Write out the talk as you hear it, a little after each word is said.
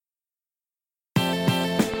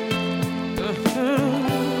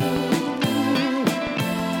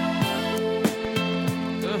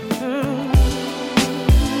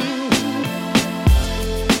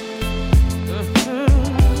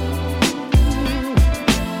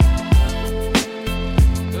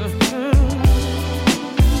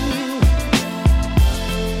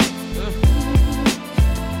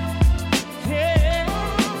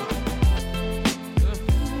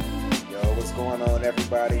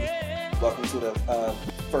Welcome to the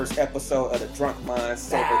first episode of the Drunk Minds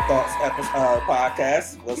Sober Thoughts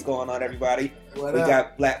podcast. What's going on, everybody? We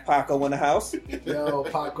got Black Paco in the house. Yo,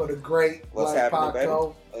 Paco the Great. What's Black happening, Paco.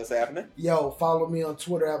 baby? What's happening? Yo, follow me on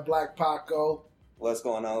Twitter at Black Paco. What's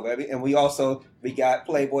going on, baby? And we got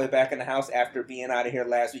Playboy back in the house after being out of here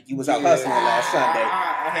last week. You was out hustling last Sunday.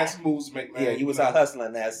 I had some moves to make, man. Yeah, you was out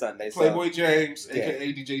hustling last Sunday. Playboy James, yeah.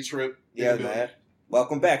 a.k.a. DJ Trip. Yeah, man.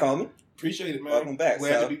 Welcome back, homie. Appreciate it, man. Welcome back.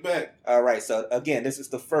 Glad to be back. All right, so again, this is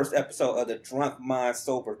the first episode of the Drunk Minds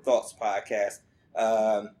Sober Thoughts podcast.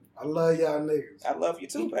 I love y'all niggas. I love you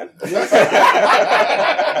too, man. Yeah,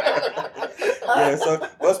 so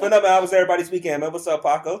what's been up, man? How was everybody's weekend, man? What's up,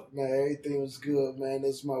 Paco? Man, everything was good, man.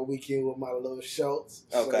 This is my weekend with my little Schultz.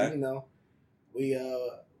 Okay. So, you know, we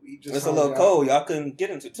just... It's a little cold. Y'all couldn't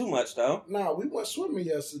get into too much, though. Nah, we went swimming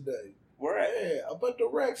yesterday. Where at? Yeah, up at the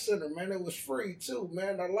rec center, man. It was free, too,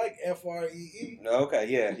 man. I like FREE. Okay,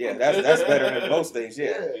 yeah. That's better than most things,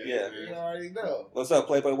 yeah. You already know. What's up,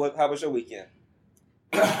 Playboy? How was your weekend?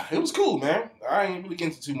 It was cool, man. I ain't really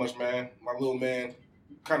getting into too much, man. My little man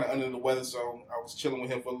kind of under the weather, so I was chilling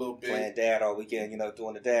with him for a little bit. Playing dad all weekend,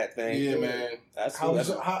 doing the dad thing. Yeah, man. That's cool.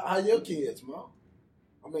 How your kids, Mo?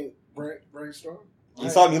 I mean, brainstorm? You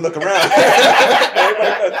saw me look around.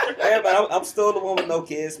 Man, I'm still the one with no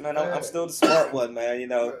kids, man. I'm still the smart one, man.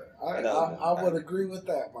 I would agree with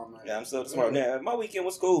that, my man. Yeah, I'm still the smart one. Yeah, my weekend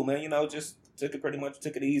was cool, man. Just took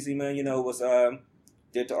it easy, man.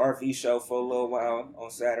 Did the RV show for a little while on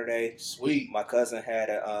Saturday. Sweet. My cousin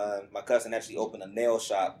actually opened a nail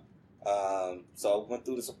shop. So I went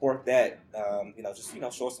through to support that.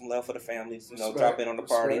 Show some love for the families. Drop in on the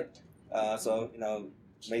party.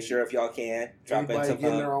 Make sure if y'all can drop Everybody into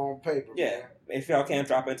getting their own paper. Yeah, man. if y'all can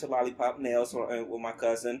drop into Lollipop Nails with my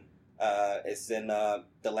cousin. It's in the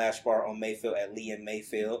Lash Bar on Mayfield at Lee and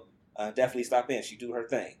Mayfield. Definitely stop in. She do her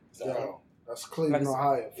thing. So. Yo, that's Cleveland,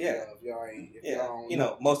 Ohio. Yeah.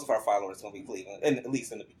 Most of our followers gonna be Cleveland, and at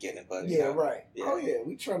least in the beginning. But right. Yeah. Oh yeah,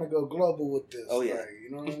 we trying to go global with this. Oh yeah, thing,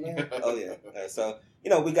 you know what I mean? Oh yeah. So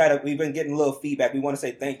we've been getting a little feedback. We want to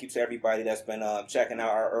say thank you to everybody that's been checking out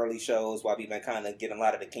our early shows while we've been kind of getting a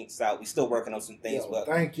lot of the kinks out. We still working on some things,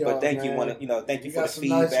 thank you. But thank man. you, thank you for the some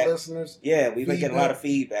feedback. Nice listeners. Yeah, we've been getting a lot of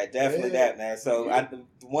feedback. Definitely that, man. So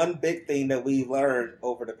one big thing that we learned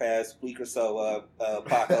over the past week or so,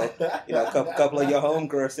 Paco, a couple of your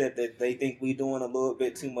homegirls said that they think we doing a little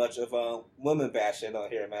bit too much of women bashing on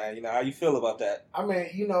here, man. How you feel about that? I mean,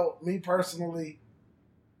 me personally,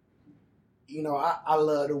 I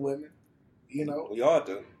love the women. We all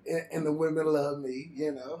do. And the women love me,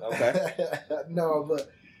 Okay. No,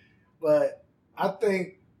 but I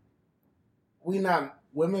think we not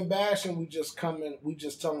women bashing, we just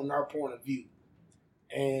telling our point of view.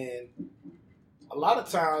 And a lot of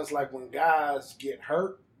times, like when guys get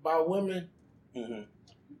hurt by women, mm-hmm.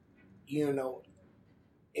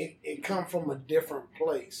 It come from a different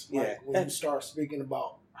place. Like when you start speaking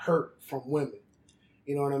about hurt from women.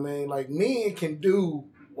 You know what I mean? Like men can do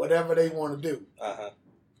whatever they want to do. Uh-huh.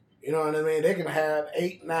 You know what I mean? They can have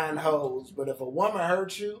 8, 9 hoes, but if a woman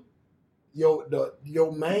hurts you, your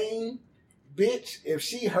main bitch, if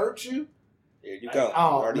she hurts you, here you go. You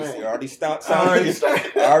already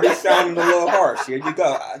sounding a little harsh. Here you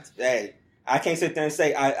go. I can't sit there and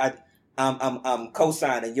say I'm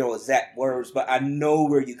co-signing your exact words, but I know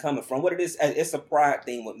where you're coming from. What it is, it's a pride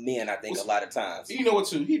thing with men. I think a lot of times. You know what?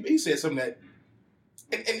 Too, he said something that,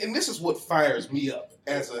 and this is what fires me up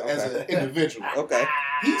as an individual. Okay.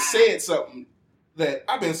 He said something that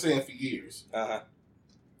I've been saying for years. Uh-huh.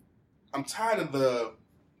 I'm tired of the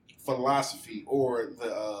philosophy or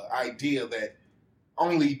the idea that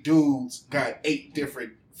only dudes got 8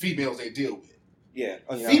 different females they deal with. Yeah.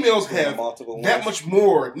 Females have that much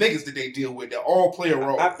more niggas that they deal with that all play a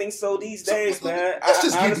role. I think so these days, man. Let's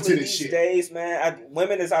just get into this These shit. days, man,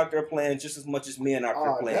 women is out there playing just as much as men out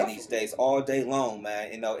there playing these days, all day long, man.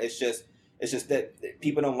 It's just that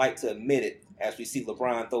people don't like to admit it. As we see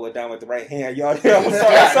LeBron throw it down with the right hand, y'all. I'm sorry,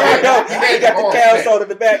 yo. We got the Cavs sold in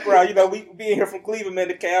the background. We being here from Cleveland, man.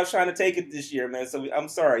 The Cavs trying to take it this year, man. So I'm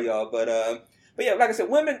sorry, y'all, but yeah, like I said,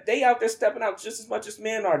 women they out there stepping out just as much as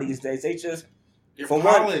men are these days. They just they're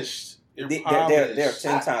polished. They're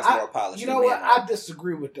 10 times more polished. You know what? I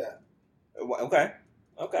disagree with that.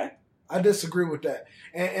 Okay. I disagree with that,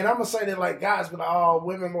 and I'm gonna say that like guys, but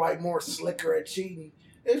women like more slicker at cheating.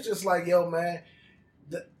 It's just like, yo, man.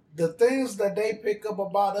 The things that they pick up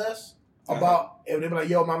about us, if they be like,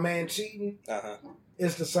 yo, my man cheating,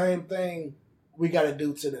 it's the same thing we got to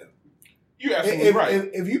do to them. You're absolutely right.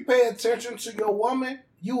 If you pay attention to your woman,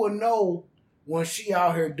 you will know when she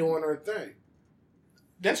out here doing her thing.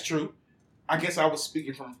 That's true. I guess I was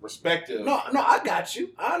speaking from perspective. No, I got you.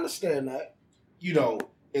 I understand that. You know,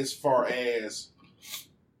 as far as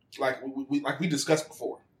like we discussed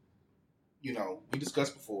before. You know, we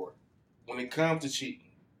discussed before. When it comes to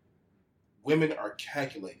cheating, women are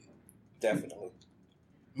calculated. Definitely.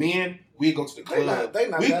 Men, we go to the club. They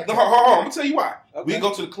not that hold on, I'm gonna tell you why. Okay. We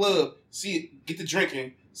go to the club, see it, get the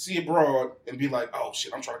drinking, see it broad, and be like, oh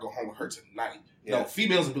shit, I'm trying to go home with her tonight. Yeah. No,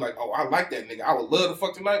 females would be like, oh, I like that nigga. I would love to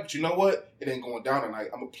fuck tonight, but you know what? It ain't going down tonight.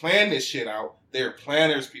 I'm gonna plan this shit out. They're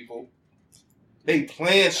planners, people. They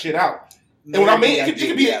plan shit out. And what I mean, it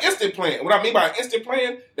could be an instant plan. What I mean by an instant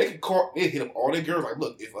plan, they hit up all their girls like,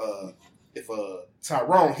 look, if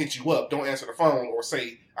Tyrone hits you up, don't answer the phone or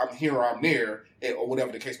say I'm here or I'm there or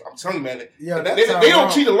whatever the case. But I'm telling you, man, they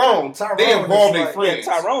don't cheat alone. Tyrone they involve their like, friends.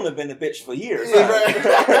 Yeah, Tyrone have been a bitch for years. Yeah,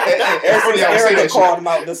 right. Erica called him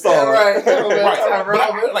out in the song. Yeah, right.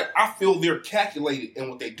 Right. But I feel they're calculated in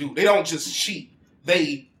what they do. They don't just cheat.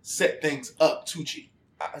 They set things up to cheat.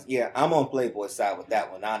 Yeah, I'm on Playboy's side with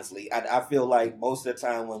that one, honestly. I feel like most of the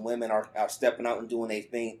time when women are stepping out and doing their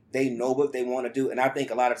thing, they know what they want to do. And I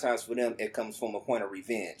think a lot of times for them, it comes from a point of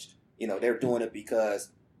revenge. You know, they're doing it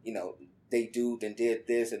because, you know, they do then did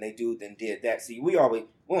this and they do then did that. See, we don't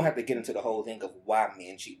have to get into the whole thing of why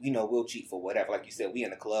men cheat. We know we'll cheat for whatever. Like you said, we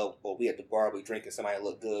in the club or we at the bar, we drinking, somebody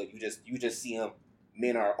look good. You just see them.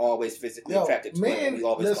 Men are always physically attracted to women. We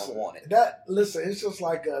always don't want it. It's just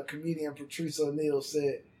like a comedian Patrice O'Neal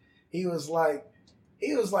said. He was like,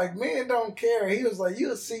 men don't care. He was like,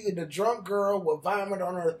 you'll see the drunk girl with vomit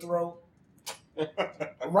on her throat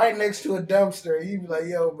right next to a dumpster. You'd be like,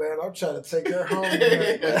 yo, man, I'm trying to take her home.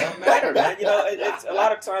 It doesn't matter, man. You know, it's a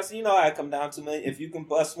lot of times, you know how I come down to, man, if you can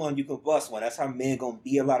bust one, you can bust one. That's how men gonna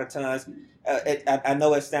be a lot of times. I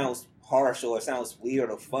know it sounds harsh or it sounds weird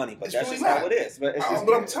or funny, but that's just how it is. But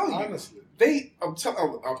I'm telling you, honestly, I'm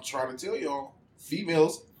trying to tell y'all,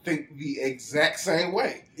 females think the exact same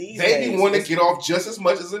way. They be wanting to get off just as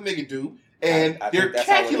much as a nigga do, and they're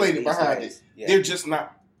calculated behind it. Yeah. They're just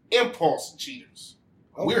not impulse cheaters.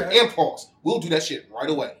 Okay. We're impulse. We'll do that shit right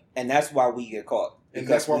away. And that's why we get caught. And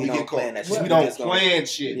that's why we get caught. That we don't plan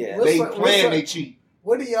shit. Yeah. They plan, they cheat.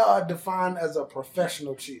 What do y'all define as a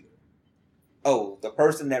professional cheater? Oh, the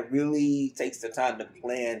person that really takes the time to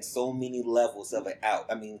plan so many levels of it out.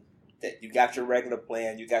 I mean, that you got your regular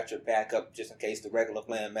plan, you got your backup just in case the regular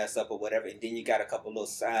plan mess up or whatever, and then you got a couple little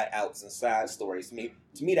side outs and side stories. To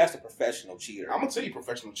me, that's a professional cheater. I'm gonna tell you,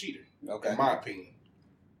 professional cheater. Okay, in my opinion,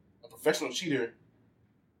 a professional cheater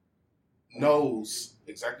knows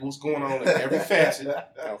exactly what's going on in every facet.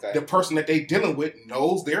 Okay, the person that they dealing with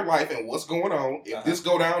knows their life and what's going on. If this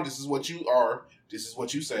go down, this is what you are. This is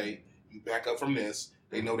what you say. You back up from this.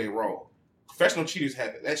 They know they role. Professional cheaters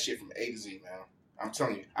have that shit from A to Z, man. I'm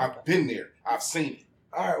telling you, I've been there. I've seen it.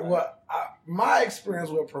 All right, well, my experience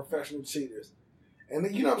with professional cheaters,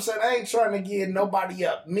 and you know what I'm saying, I ain't trying to get nobody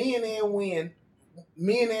up. Men and women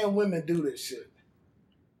do this shit.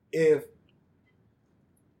 If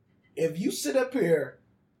you sit up here,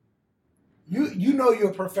 you know you're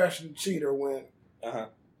a professional cheater when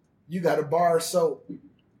you got a bar of soap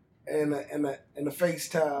and a face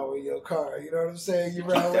towel in your car. You know what I'm saying? You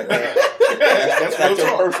run with that's not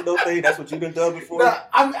your personal thing. That's what you've been done before. No,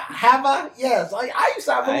 have I? Yes. Like I used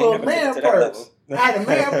to have a little man purse. I had a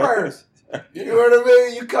man purse. You know what I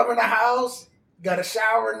mean? You come in the house, got a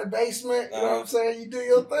shower in the basement. You know what I'm saying? You do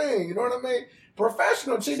your thing. You know what I mean?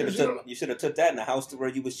 Professional cheaters. You should have took that in the house to where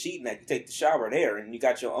you was cheating at. You take the shower there, and you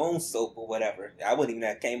got your own soap or whatever. I wouldn't even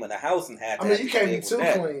have came in the house and had. I mean, you can't be too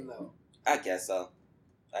clean though. I guess so.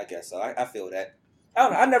 I feel that. I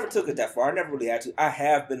don't know. I never took it that far. I never really had to. I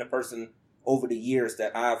have been a person over the years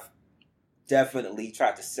that I've definitely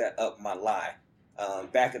tried to set up my lie.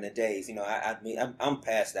 Back in the days, you know, I mean, I'm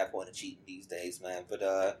past that point of cheating these days, man.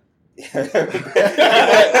 But everybody laugh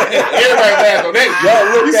on that. Y'all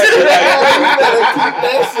look at me. Keep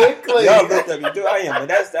that shit clean. Y'all look at me, dude. I am,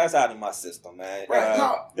 but that's out of my system, man. Right? No,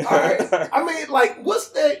 all right. I mean, like, what's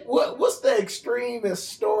the extremest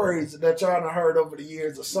stories that y'all have heard over the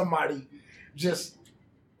years of somebody just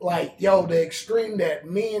like, yo, the extreme that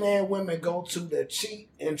men and women go to cheat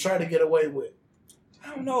and try to get away with?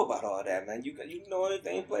 I don't know about all that, man. You know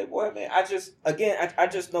anything, Playboy, man? I just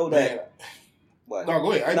know that. What? No,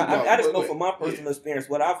 go ahead. I just know from my personal experience,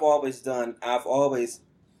 what I've always done, I've always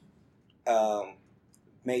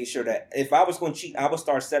made sure that if I was going to cheat, I would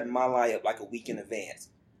start setting my lie up like a week in advance.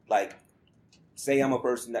 Like, say I'm a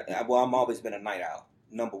person that, I'm always been a night owl.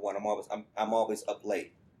 Number one, I'm always up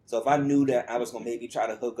late. So if I knew that I was gonna maybe try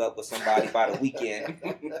to hook up with somebody by the weekend,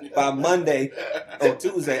 by Monday or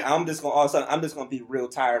Tuesday, I'm just gonna be real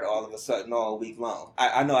tired all of a sudden all week long.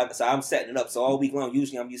 I know, so I'm setting it up. So all week long,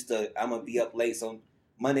 usually I'm gonna be up late. So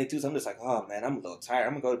Monday, Tuesday, I'm just like, oh man, I'm a little tired.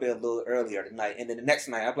 I'm gonna go to bed a little earlier tonight. And then the next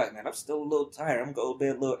night, I'm like, man, I'm still a little tired. I'm gonna go to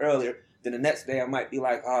bed a little earlier. Then the next day, I might be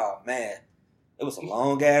like, oh man, it was a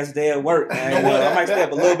long ass day at work, man. I might stay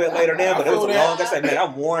up a little bit later then, but it was a long. I said, man,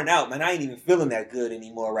 I'm worn out, man. I ain't even feeling that good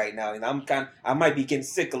anymore right now. And I might be getting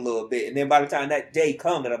sick a little bit. And then by the time that day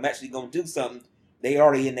comes that I'm actually gonna do something, they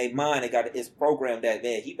already in their mind. It's programmed that,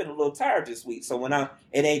 man, he been a little tired this week. So when it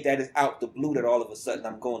ain't that it's out the blue that all of a sudden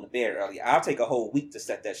I'm going to bed early. I'll take a whole week to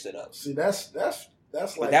set that shit up. See, that's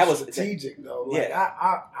like that was strategic though. Like, yeah,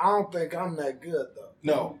 I don't think I'm that good though.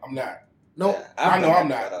 No, I'm not. No, yeah, I know I'm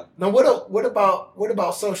not. Now, what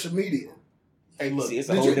about social media? Hey, look, see,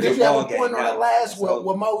 did you have a point on the last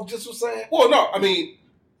what Mo just was saying? Well, no, I mean,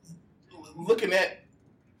 looking at,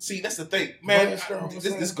 see, that's the thing, man.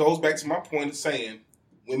 This goes back to my point of saying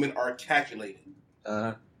women are calculated.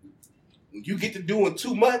 When you get to doing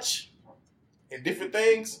too much and different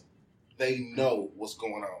things, they know what's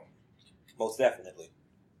going on. Most definitely.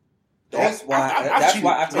 That's why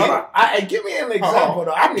I tell you. Give me an example,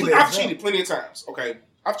 though. I've cheated plenty of times, okay?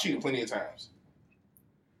 I've cheated plenty of times.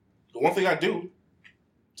 The one thing I do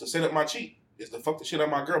to set up my cheat is to fuck the shit out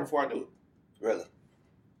of my girl before I do it. Really?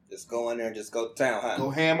 Just go in there and just go to town, huh? Go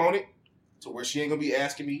ham on it to where she ain't going to be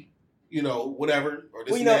asking me, whatever, or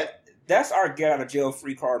this and that. That's our get out of jail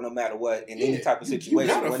free card no matter what in any type of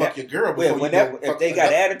situation. You gotta fuck your girl before if they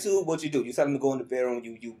got attitude, what you do? You tell them to go in the bedroom,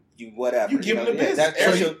 you whatever. You give them the business.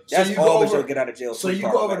 That's always your get out of jail free card. So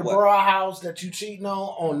you go over to bra house that you cheating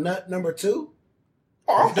on nut number 2?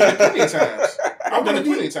 Oh, I've done it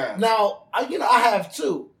plenty of times. Now, I have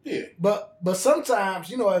too. Yeah. But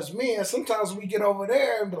sometimes, as men, sometimes we get over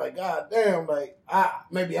there and be like, God damn, like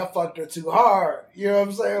maybe I fucked her too hard. You know what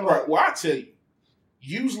I'm saying? Like, right. Well, I tell you,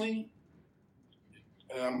 usually,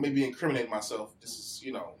 and I may be incriminating myself. This is,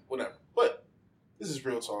 whatever. But this is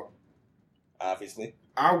real talk. Obviously.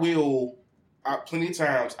 Plenty of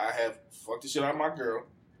times I have fucked the shit out of my girl.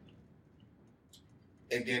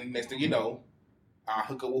 And then next thing you know, I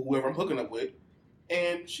hook up with whoever I'm hooking up with.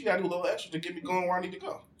 And she got to do a little extra to get me going where I need to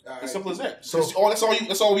go. Right. As simple as that. So that's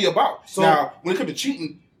all we about. So, now, when it comes to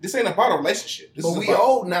cheating, this ain't about a relationship. But we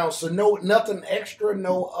old now, so nothing extra,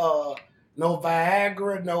 no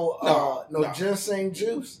Viagra, no ginseng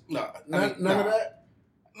juice. None of that.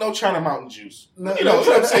 No China Mountain juice. No, you know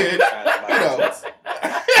what I'm saying?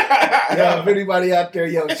 If anybody out there,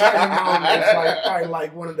 China Mountain is probably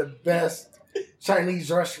like one of the best Chinese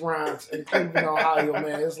restaurants in Cleveland, Ohio.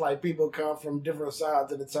 Man, it's like people come from different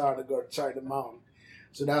sides of the town to go to China Mountain.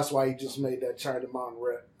 So that's why he just made that China Mountain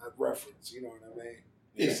reference. You know what I mean?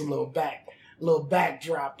 Yeah. Just a little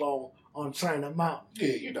backdrop on China Mountain.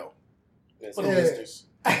 Yeah, For the listeners.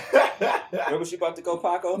 Where was you about to go,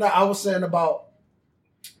 Paco? No, I was saying about.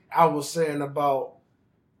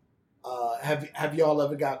 Have y'all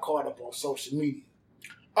ever got caught up on social media?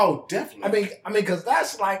 Oh, definitely. I mean, because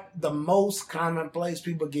that's like the most common place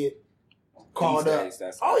people get caught up.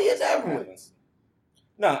 Oh yeah, definitely.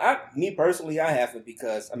 No, me personally, I haven't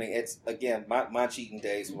because it's again my cheating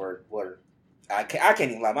days were I can't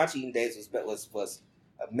even lie. My cheating days was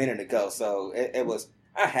a minute ago, so it was.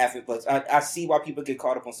 I haven't, but I see why people get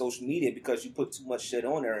caught up on social media because you put too much shit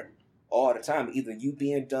on there all the time. Either you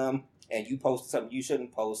being dumb and you post something you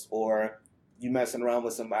shouldn't post, or you messing around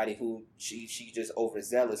with somebody who she just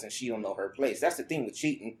overzealous and she don't know her place. That's the thing with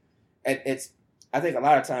cheating. And I think a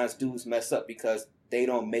lot of times dudes mess up because they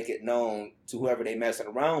don't make it known to whoever they messing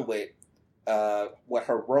around with what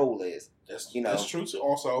her role is. That's true too.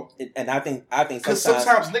 Also, and I think because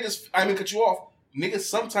sometimes niggas, I mean, cut you off. Niggas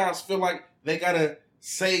sometimes feel like they gotta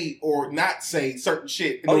say or not say certain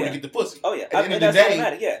shit in order to get the pussy. Oh yeah, at the end of the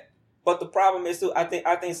day, yeah. But the problem is too. I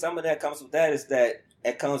think some of that comes with that is that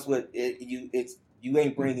it comes with it. You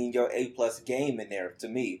ain't bringing your A+ game in there. To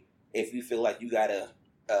me, if you feel like you gotta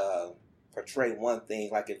portray one thing,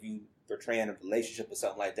 like if you portraying a relationship or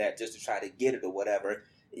something like that, just to try to get it or whatever,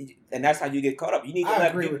 and that's how you get caught up. You need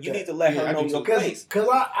to let her know your place. Because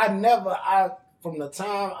I from the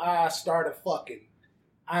time I started fucking,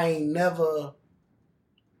 I ain't never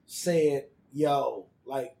said, yo,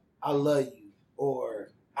 like, I love you, or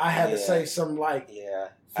I had to say something like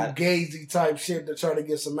fugazi type shit to try to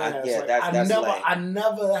get some ass. I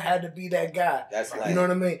never had to be that guy. That's lame. You know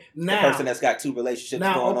what I mean? Now, the person that's got two relationships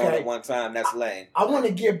going on at one time, that's lame. I want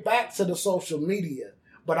to get back to the social media,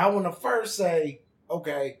 but I want to first say,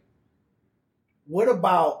 okay,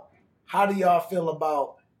 how do y'all feel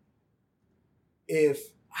about if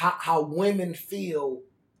how women feel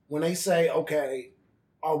when they say, okay,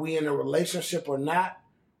 are we in a relationship or not?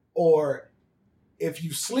 Or if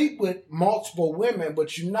you sleep with multiple women,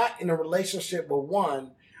 but you're not in a relationship with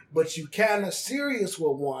one, but you kind of serious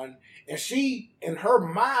with one, and she, in her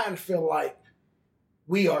mind, feel like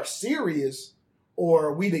we are serious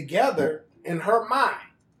or we together in her mind.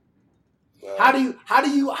 How do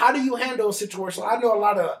you handle a situation? I know a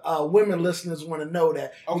lot of women listeners want to know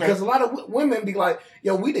that because a lot of women be like,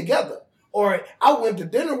 "Yo, we together," or "I went to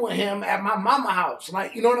dinner with him at my mama house."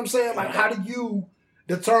 Like, you know what I'm saying? Like, how do you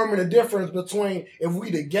determine the difference between if we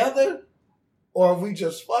together or if we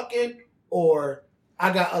just fucking, or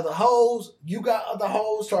I got other hoes, you got other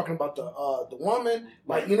hoes, talking about the woman?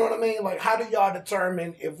 Like, you know what I mean? Like, how do y'all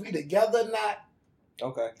determine if we together or not?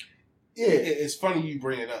 Okay. Yeah, it's funny you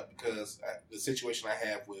bring it up because the situation I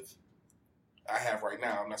have right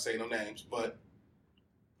now. I'm not saying no names, but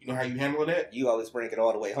you know how you handle that. You always bring it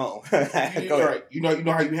all the way home. Right. You know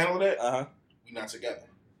how you handle that. We're not together.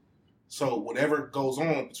 So whatever goes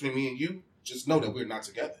on between me and you, just know that we're not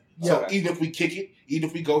together. Yeah. So even if we kick it, even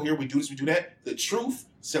if we go here, we do this, we do that, the truth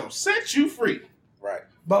shall set you free. Right.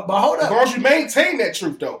 But hold up. As long as you maintain that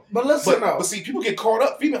truth, though. But listen, but see, people get caught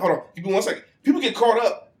up. Hold on. Give me 1 second. People get caught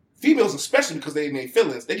up. Females, especially because they in their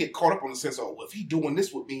feelings, they get caught up on the sense of, well, if he doing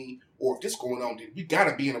this with me, or if this going on, then we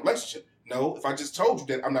gotta be in a relationship. No, if I just told you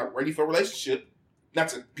that I'm not ready for a relationship, not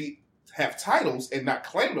to have titles and not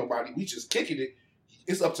claim nobody, we just kicking it.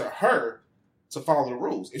 It's up to her to follow the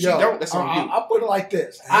rules. If she don't, that's on you. I'll put it like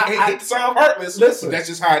this. I hate to sound heartless, listen, but that's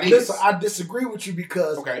just how it is. Listen, I disagree with you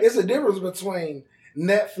because it's a difference between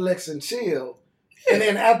Netflix and chill, and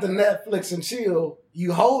then after Netflix and chill,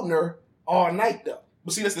 you holding her all night though.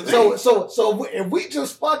 But see, that's the thing. So if we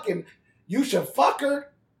just fucking, you should fuck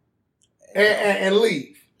her and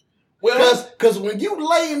leave. Well, because when you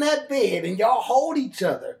lay in that bed and y'all hold each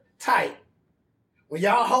other tight, when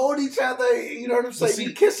y'all hold each other, you know what I'm saying,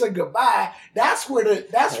 you kiss her goodbye. That's where the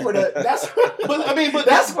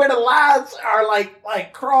lines are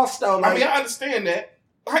like crossed though. Like, I mean, I understand that.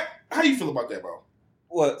 How do you feel about that, bro?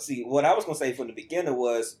 Well, see, what I was gonna say from the beginning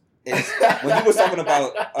was when you was talking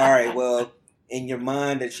about, all right, well, in your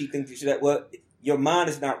mind that she thinks you should. Well, your mind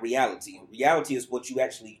is not reality. Reality is what you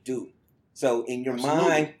actually do. So in your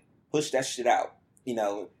mind, push that shit out. You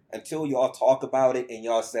know, until y'all talk about it and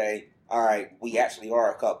y'all say, all right, we actually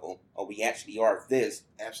are a couple, or we actually are this.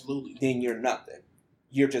 Absolutely. Then you're nothing.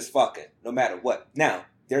 You're just fucking, no matter what. Now,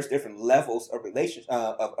 there's different levels of relationship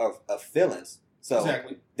of feelings. So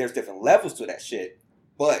there's different levels to that shit.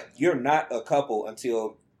 But you're not a couple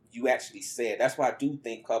until you actually say it. That's why I do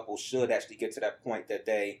think couples should actually get to that point that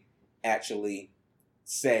they actually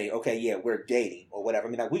say, okay, yeah, we're dating or whatever. I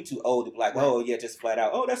mean, like, we too old to be like, oh, yeah, just flat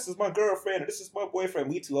out, oh, this is my girlfriend or this is my boyfriend.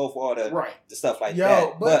 We too old for all the stuff like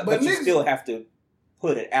that. But you still have to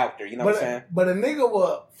put it out there. You know what I'm saying? But a nigga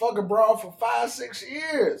will fuck a broad for 5-6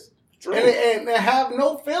 years. True. And have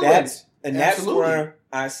no feelings. That's where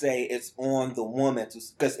I say it's on the woman to,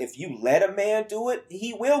 because if you let a man do it,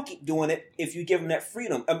 he will keep doing it if you give him that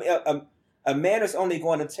freedom. A man is only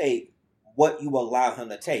going to take what you allow him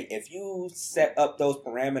to take. If you set up those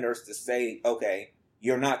parameters to say, okay,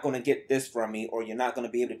 you're not going to get this from me, or you're not going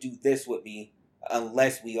to be able to do this with me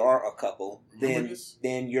unless we are a couple, then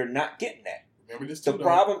you're not getting that. Remember this too, the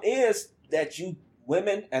problem is that you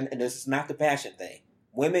women, and this is not the passion thing,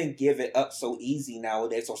 women give it up so easy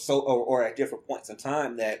nowadays, or at different points in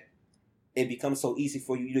time, that it becomes so easy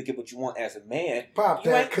for you to get what you want as a man.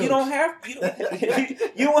 You don't have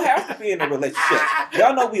to be in a relationship.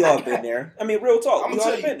 Y'all know we all been there. I mean, real talk, we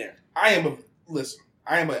all been there. I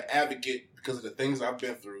am an advocate because of the things I've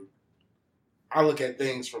been through. I look at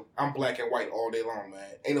things I'm black and white all day long, man.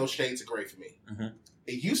 Ain't no shades of gray for me. Mm-hmm.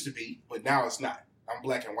 It used to be, but now it's not. I'm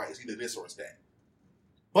black and white. It's either this or it's that.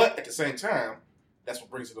 But at the same time, that's what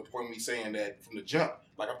brings to the point of me saying that from the jump,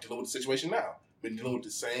 like I'm dealing with the situation now. Been dealing with the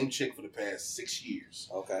same chick for the past 6 years.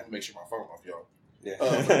 Okay. Make sure my phone off, y'all. Yeah. For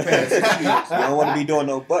the past 6 years. You don't want to be doing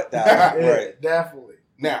no butt dial. Right. Definitely.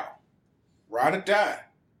 Now, ride or die.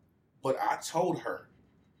 But I told her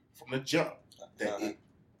from the jump that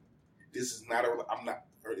this is not I'm not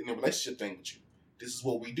in a relationship thing with you. This is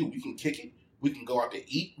what we do. We can kick it. We can go out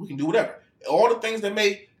to eat. We can do whatever. All the things that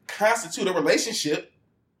may constitute a relationship.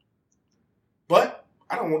 But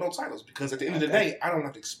I don't want no titles because at the end of the day, I don't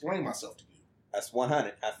have to explain myself to you. That's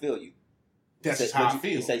 100. I feel you. That's just how I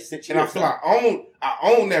feel. You say 6 years. And I feel I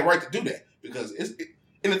own that right to do that because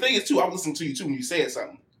and the thing is too, I was listening to you too when you said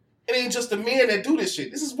something. It ain't just the men that do this shit.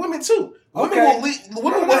 This is women too. Women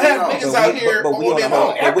will have niggas out here all day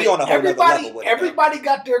long. Everybody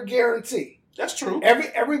got their guarantee. That's true.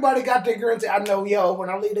 Everybody got their guarantee. I know, when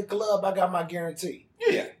I leave the club, I got my guarantee.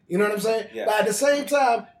 Yeah. You know what I'm saying? Yeah. But at the same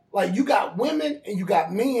time, like, you got women and you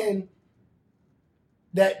got men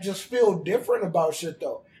that just feel different about shit,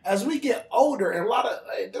 though. As we get older, and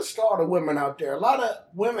just all the women out there, a lot of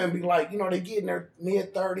women be like, they get in their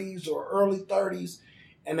mid-30s or early 30s,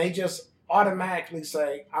 and they just automatically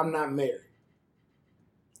say, I'm not married.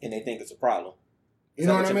 And they think it's a problem. You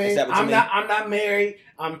know what I mean? I'm not married.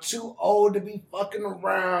 I'm too old to be fucking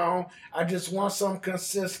around. I just want some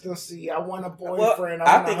consistency. I want a boyfriend. Well,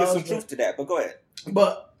 I think there's some truth to that, but go ahead.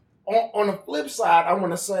 But on the flip side, I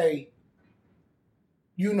want to say,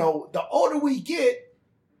 the older we get,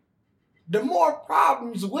 the more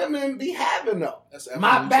problems women be having, though.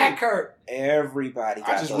 My back hurt. Everybody got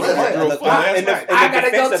I just those. I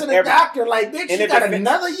gotta go to the doctor. Like, bitch, you got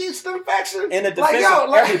another yeast infection? In the defense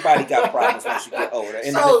of everybody got problems once you get older.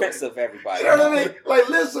 In the defense of everybody. You know what I mean? Like,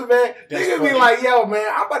 listen, man. Niggas be like, yo, man,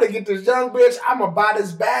 I'm about to get this young bitch. I'm going to buy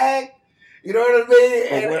this bag. You know what I mean?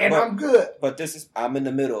 And I'm good. But I'm in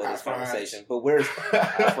the middle of this conversation. But where's...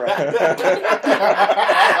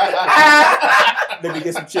 Let me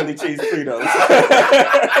get some chili cheese Fritos.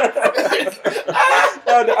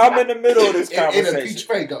 I'm in the middle of this conversation. In a peach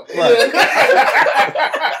Fago. Right.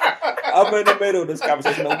 I'm in the middle of this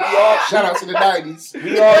conversation. Shout out to the 90s.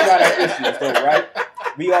 We all got our issues, though, right?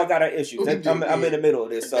 We all got our issues. I'm in the middle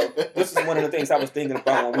of this. So this is one of the things I was thinking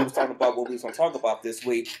about when we was talking about what we was going to talk about this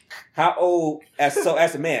week. How old, as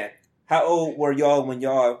a man, how old were y'all when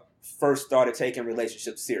y'all first started taking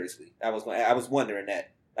relationships seriously? I was wondering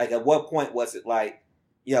that. Like, at what point was it like,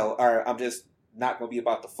 I'm just not going to be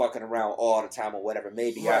about the fucking around all the time or whatever.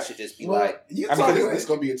 Maybe I should just be it's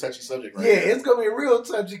going to be a touchy subject, right? Yeah, it's going to be real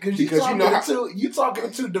touchy because you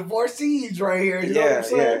talking to divorcees right here. You know what I'm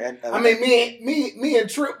saying? Yeah. I mean, me and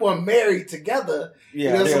Trip were married together.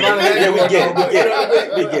 Yeah, we get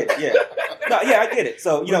it. Yeah. No, yeah, I get it.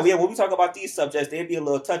 So, when we talk about these subjects, they'd be a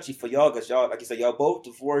little touchy for y'all because y'all, like you said, y'all both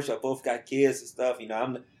divorced, y'all both got kids and stuff.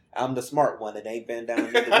 I'm the smart one that ain't been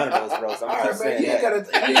down either one of those roads. I'm just saying that.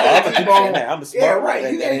 Keep on. I'm the smart one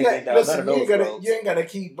that ain't been down none of those roads. You ain't got to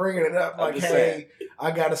keep bringing it up like, hey,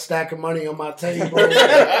 I got a stack of money on my table. Y'all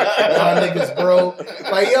niggas broke.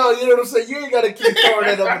 Like, you know what I'm saying? You ain't got to keep throwing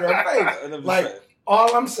it over their face. Like,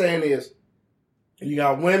 all I'm saying is, you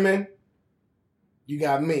got women, you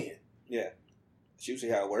got men. Yeah. That's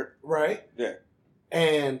usually how it works. Right? Yeah.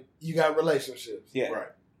 And you got relationships. Yeah. Right.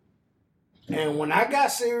 And when I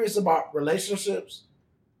got serious about relationships,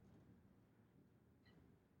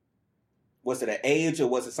 was it an age or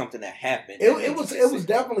was it something that happened? It was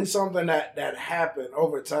definitely something that happened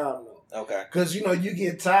over time, though. Okay. Because you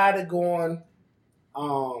get tired of going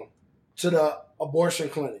to the abortion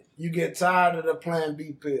clinic. You get tired of the Plan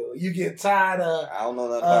B pill. You get tired of I don't know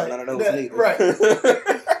nothing about none of those neither. Right.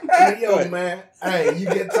 Yo, man. Hey, you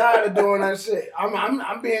get tired of doing that shit.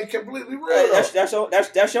 I'm being completely real. That's your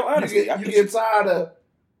honesty. You get tired of,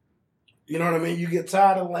 you know what I mean? You get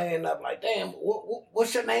tired of laying up like, damn,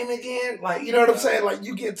 what's your name again? Like, you know what I'm saying? Like,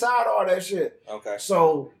 you get tired of all that shit. Okay.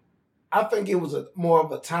 So I think it was more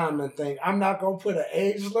of a timing thing. I'm not gonna put an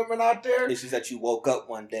age limit out there. It's just that you woke up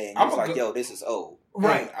one day and you was like, yo, this is old.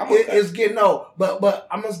 Right. It's getting old. But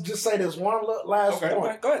I'm gonna just say this one last point.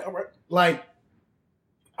 Okay, go ahead. All right. Like,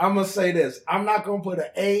 I'm going to say this. I'm not going to put an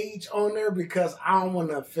age on there because I don't want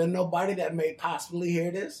to offend nobody that may possibly hear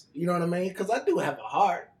this. You know what I mean? Because I do have a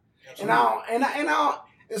heart. Absolutely. And I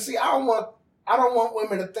don't want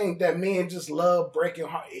women to think that men just love breaking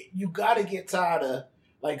heart. You got to get tired of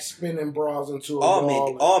like spinning bras into a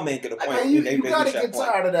wall. All men get a point. I mean, you got to get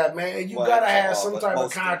tired of that, man. You got to have some type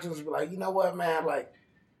of conscience. Be like, you know what, man? Like,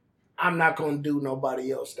 I'm not going to do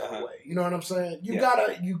nobody else that way. You know what I'm saying?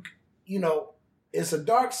 You it's a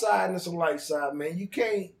dark side and it's a light side, man. You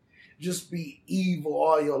can't just be evil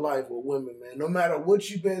all your life with women, man. No matter what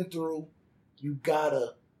you've been through, you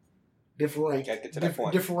gotta differentiate. Get to that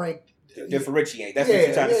point. Differentiate. That's what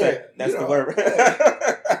you're trying to say. That's the word.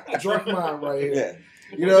 Drunk mind right here. Yeah.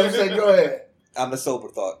 You know what I'm saying? Go ahead. I'm a sober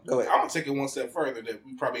thought. Go ahead. I'm gonna take it one step further that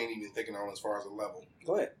we probably ain't even thinking on as far as a level.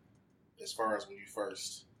 Go ahead. As far as when you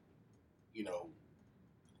first,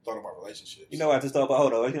 thought about relationships. I just thought about,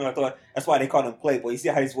 hold on. I thought that's why they call him Playboy. You see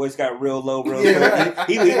how his voice got real low, low.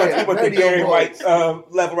 He went to Gary White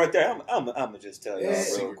level right there. I'm gonna just tell you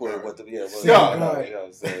real quick what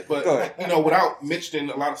I'm saying. But go ahead. Without mentioning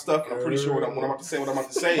a lot of stuff, and I'm pretty sure what I'm about to say. What I'm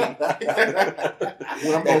about to say. What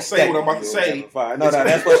I'm gonna say. What I'm about to say. No,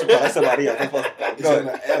 that's what you call. That's somebody else. That's what it's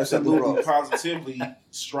gonna absolutely positively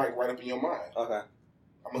strike right up in your mind. Okay.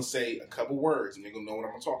 I'm gonna say a couple words, and you're gonna know what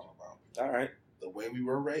I'm talking about. All right. The way we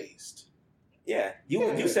were raised. Yeah,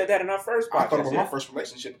 you said that in our first podcast. I thought about my first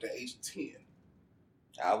relationship at the age of 10.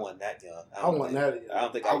 I wasn't that young. I wasn't that young. I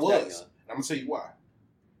don't think I was that young. And I'm going to tell you why.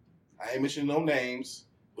 I ain't mentioning no names,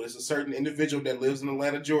 but it's a certain individual that lives in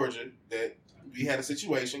Atlanta, Georgia, that we had a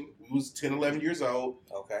situation. We was 10, 11 years old.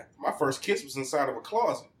 Okay. My first kiss was inside of a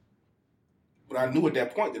closet. But I knew at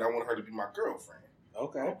that point that I wanted her to be my girlfriend.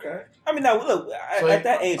 Okay. I mean, now look, at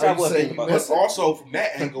that age, I wasn't. But also from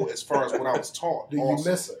that angle, as far as what I was taught. Do you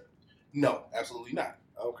miss her? No, absolutely not.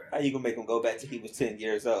 Okay. How you gonna make him go back to he was 10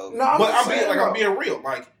 years old? No, I'm being real.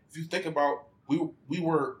 Like, if you think about, we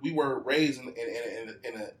were raised in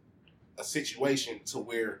a situation to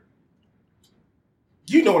where,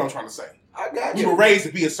 you know what I'm trying to say. I got you. We were raised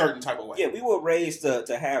to be a certain type of way. Yeah, we were raised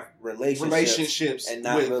to have relationships and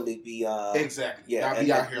not really be exactly. Yeah, not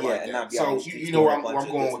be out here like that. So you know where I'm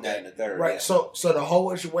going with that. Right. Yeah. So the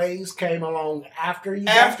hoish ways came along after you.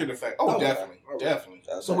 After the fact. Oh, definitely. Okay.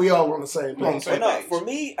 So we all on the same page. For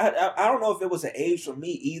me, I don't know if it was an age for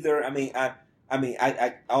me either.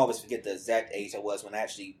 I always forget the exact age I was when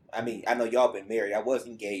I know y'all been married. I was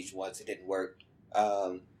engaged once. It didn't work.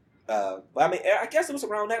 But I guess it was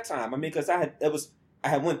around that time. Because I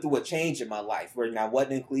had went through a change in my life where I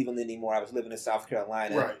wasn't in Cleveland anymore. I was living in South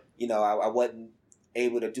Carolina. Right. I wasn't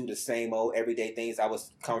able to do the same old everyday things I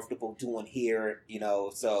was comfortable doing here.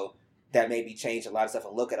 So that made me change a lot of stuff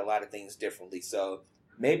and look at a lot of things differently. So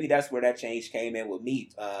maybe that's where that change came in with me.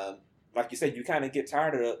 Like you said, you kind of get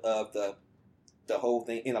tired of the whole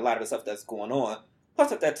thing and a lot of the stuff that's going on.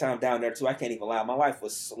 Plus, at that time down there too, I can't even lie, my life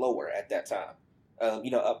was slower at that time.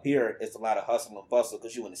 Up here, it's a lot of hustle and bustle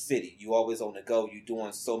because you're in the city. You always on the go. You're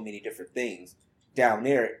doing so many different things. Down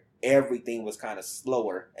there, everything was kind of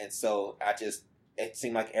slower. And so it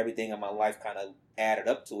seemed like everything in my life kind of added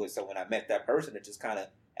up to it. So when I met that person, it just kind of,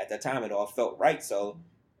 at that time, it all felt right. So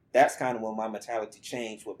that's kind of when my mentality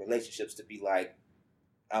changed with relationships to be like,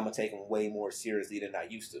 I'm going to take them way more seriously than I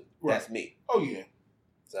used to. Right. That's me. Oh, yeah.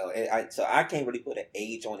 So I can't really put an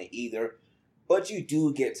age on it either. But you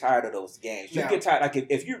do get tired of those games. You get tired. Like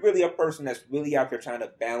if you're really a person that's really out there trying to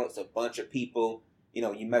balance a bunch of people,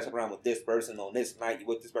 you mess around with this person on this night, you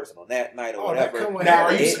with this person on that night, or whatever. Now,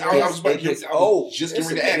 I was just getting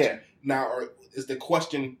ready to ask you. Now, is the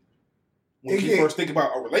question when you first think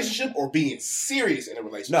about a relationship or being serious in a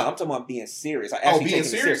relationship? No, I'm talking about being serious. Being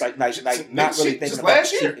serious, like not really thinking about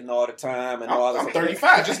cheating all the time and all that. I'm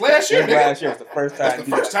 35. Just last year. Last year was the first time. That's the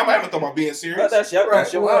first time I ever thought about being serious. That's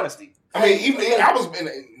your honesty. I mean, even I was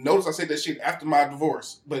notice I said that shit after my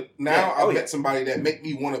divorce, but now I've met somebody that make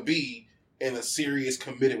me want to be in a serious,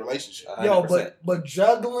 committed relationship. 100%. Yo, but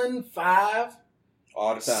juggling 5,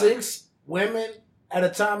 all the time, 6 women at a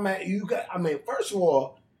time, man. First of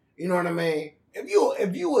all, you know what I mean. If you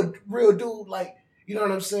a real dude, like, you know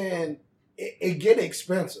what I'm saying, it get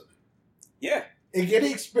expensive. Yeah, it get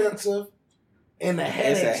expensive. And the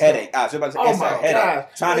headache. It's a headache. It's a headache. God.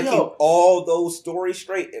 Trying to keep all those stories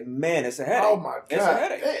straight, man, it's a headache. Oh my God. It's a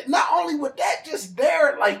headache. Not only with that, just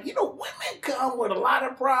there, like, women come with a lot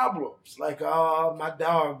of problems. Like, oh, my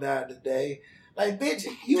dog died today. Like, bitch,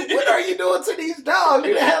 what are you doing to these dogs?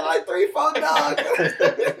 You had like 3, 4 dogs.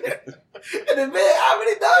 And then, man, how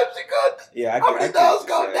many dogs how many dogs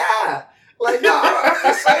gonna die? Like, no, I'm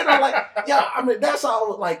just saying, that's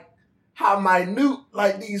all, like, how minute,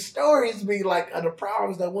 like, these stories be, like, of the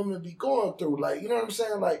problems that women be going through. Like, you know what I'm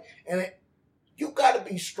saying? Like, and you got to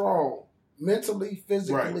be strong mentally,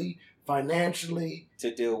 physically, financially.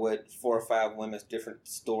 To deal with 4 or 5 women's different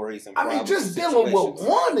stories and just dealing with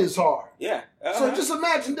one is hard. Yeah. So just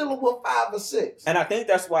imagine dealing with 5 or 6. And I think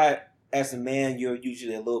that's why, as a man, you're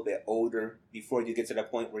usually a little bit older before you get to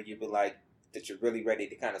that point where you be like, that you're really ready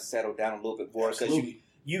to kind of settle down a little bit more. Because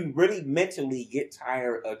you really mentally get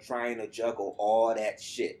tired of trying to juggle all that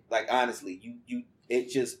shit. Like, honestly, it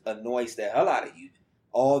just annoys the hell out of you.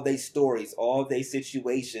 All they stories, all they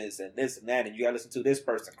situations, and this and that, and you gotta listen to this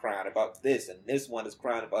person crying about this, and this one is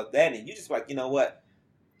crying about that, and you just like, you know what?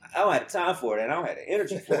 I don't have time for it, and I don't have the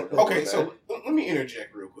energy for it. Okay, so let me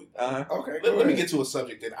interject real quick. Okay, let me get to a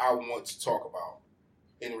subject that I want to talk about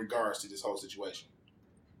in regards to this whole situation.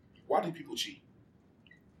 Why do people cheat?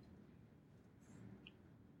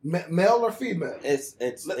 Male or female? It's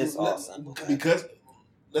awesome. Because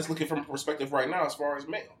let's look at it from a perspective right now as far as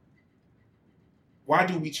male. Why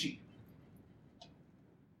do we cheat?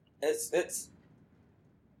 Is he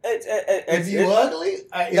ugly? Is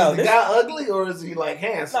the guy ugly or is he like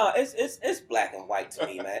handsome? No, it's black and white to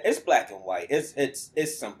me, man. It's black and white. It's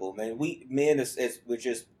simple, man. We're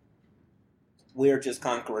just we're just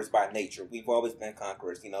conquerors by nature. We've always been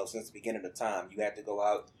conquerors, since the beginning of time. You had to go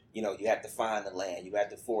out, you had to find the land, you had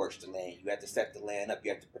to forage the land, you had to set the land up,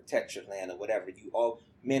 you had to protect your land or whatever.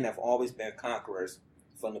 Men have always been conquerors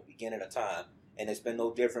from the beginning of time, and it's been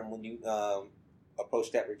no different when you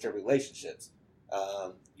approach that with your relationships.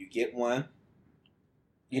 You get one,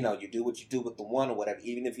 you do what you do with the one or whatever,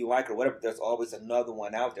 even if you like her or whatever, there's always another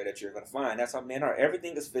one out there that you're going to find. That's how men are.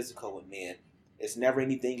 Everything is physical with men. It's never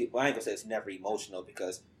anything, well, I ain't going to say it's never emotional,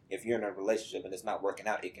 because if you're in a relationship and it's not working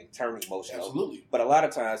out, it can turn emotional. Absolutely. But a lot of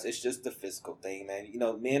times, it's just the physical thing, man.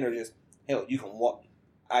 Men are just, hell, you can walk.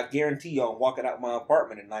 I guarantee y'all walking out my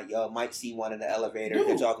apartment at night, y'all might see one in the elevator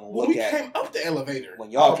that y'all can look at. When we came up the elevator. When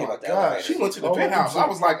y'all came up the elevator. She went to the penthouse. I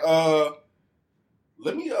was like,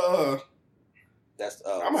 let me, That's,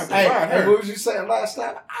 I'm going to have to find her. What was you saying last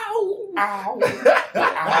time? Ow. Ow.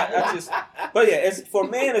 But yeah, it's for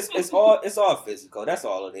men, it's all physical. That's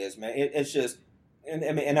all it is, man. It's just,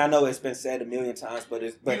 and I know it's been said a million times, but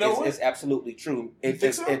it's absolutely true. It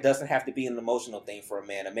doesn't have to be an emotional thing for a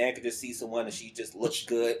man. A man could just see someone and she just looks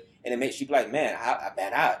good, and it makes you be like, man,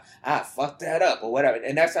 I fucked that up or whatever.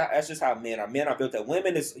 And that's just how men are. Men are built that.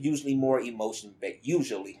 Women is usually more emotion based,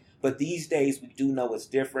 usually, but these days we do know it's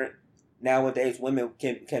different. Nowadays, women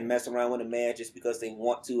can mess around with a man just because they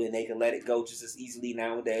want to, and they can let it go just as easily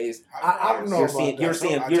nowadays. I don't know. You're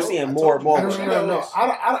seeing more and more. No.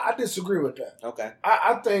 I disagree with that. Okay.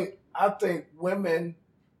 I think women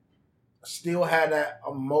still have that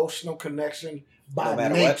emotional connection by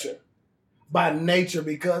nature. What? By nature,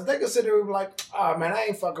 because they consider like, oh man, I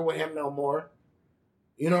ain't fucking with him no more.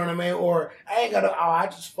 You know what I mean? Or I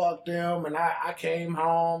just fucked him and I came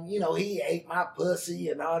home, he ate my pussy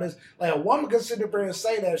and all this. Like, a woman can sit there and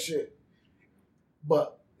say that shit.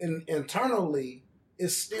 But internally,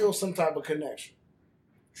 it's still some type of connection.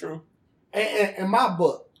 True. And in my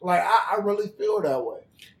book, like, I really feel that way.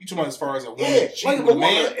 You talking about as far as a woman? Yeah, like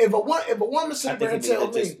if a woman sit there and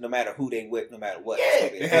tell me, no matter who they with, no matter what,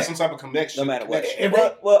 they have some type of connection, no matter what.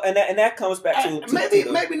 Well, and that comes back to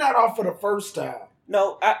maybe not off for the first time.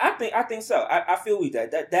 No, I think so. I feel with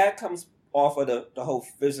that comes off of the whole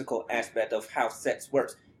physical aspect of how sex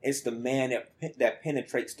works. It's the man that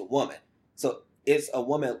penetrates the woman. So it's a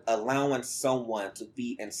woman allowing someone to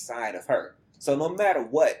be inside of her. So no matter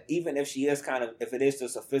what, even if she is if it is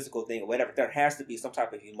just a physical thing or whatever, there has to be some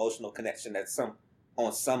type of emotional connection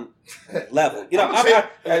on some level.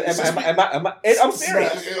 I'm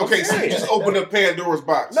serious. Okay, so you just open up Pandora's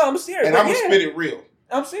box. No, I'm serious. And I'm going to spit it real.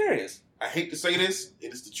 I'm serious. I hate to say this,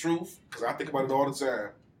 it is the truth, because I think about it all the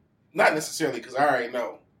time. Not necessarily because I already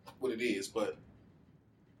know what it is, but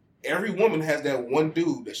every woman has that one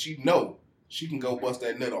dude that she can go bust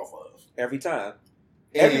that nut off of. Every time.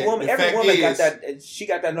 Every woman got that. She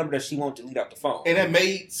got that number that she won't delete off the phone. And that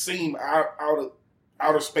may seem out of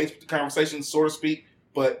outer space with the conversation, so to speak,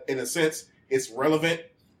 but in a sense, it's relevant.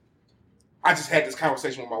 I just had this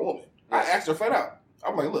conversation with my woman. I asked her flat out.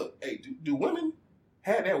 I'm like, look, hey, do women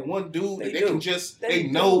have that one dude that they can just, they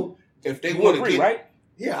know if they want to get, right?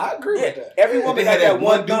 Yeah, I agree with that. Every woman had that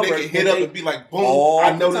one dude number they can hit up and be like, boom,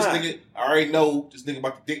 I know this nigga, I already know this nigga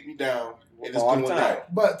about to dick me down, and it's going down.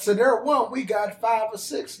 But to their one, we got 5 or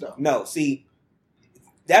 6 though. No, see,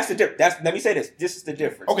 that's the difference. Let me say this. This is the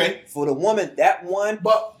difference. Okay. For the woman, that one,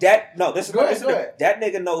 that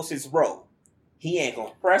nigga knows his role. He ain't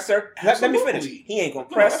gonna press her. Let me finish. He ain't gonna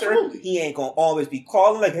press her. He ain't gonna always be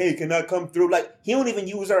calling like, "Hey, can I come through?" Like, he don't even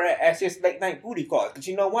use her as his late night booty call. Because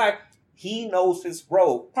you know why? He knows his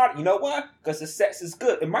role. You know why? Because the sex is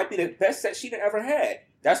good. It might be the best sex she ever had.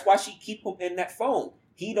 That's why she keep him in that phone.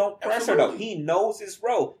 He don't press her though. He knows his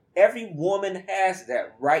role. Every woman has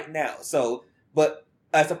that right now. So, but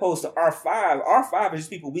as opposed to R5 is just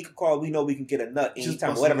people we can call. We know we can get a nut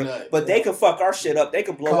anytime, whatever. But they can fuck our shit up. They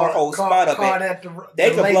can blow our whole spot up. They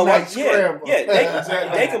can blow our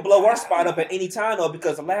They can blow our spot up at any time though,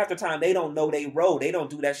 because half the time they don't know they role. They don't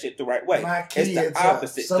do that shit the right way. It's the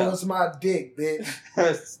opposite. So is my dick, bitch.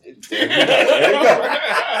 There you go.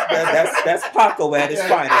 That's Paco at his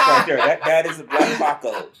finest right there. That is a black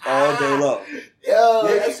Paco all day long.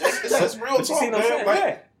 It's real talk, man.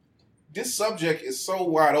 Like, this subject is so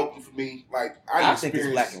wide open for me. Like, I think it's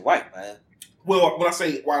black and white, man. Well, when I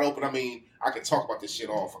say wide open, I mean I can talk about this shit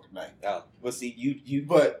all fucking night. Oh, but see, you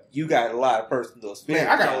got a lot of personal experience.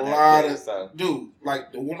 Man, I got a lot of dude.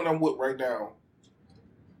 Like the woman I'm with right now,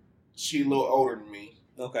 she a little older than me.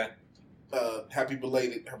 Okay. Happy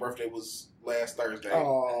belated. Her birthday was last Thursday.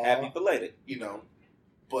 Aww. Happy belated. You know,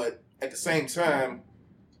 but at the same time,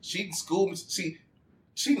 she can school me.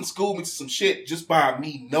 She can school me to some shit just by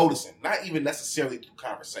me noticing, not even necessarily through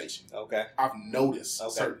conversation. Okay. I've noticed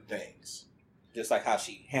certain things. Just like how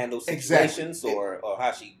she handles situations or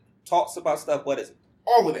how she talks about stuff. What is it?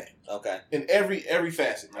 All of that. Okay. In every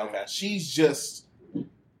facet, man. Okay. She's just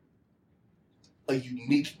a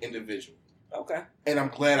unique individual. Okay. And I'm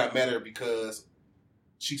glad I met her because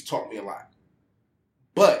she's taught me a lot.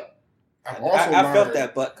 But I've also I felt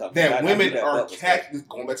that butt cup. That women are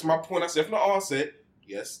going back to my point I said from the onset.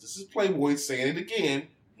 Yes, this is Playboy saying it again.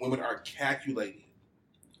 Women are calculating.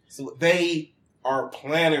 So they are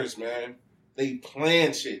planners, man. They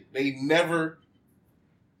plan shit. They never.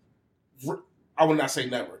 I would not say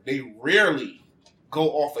never. They rarely go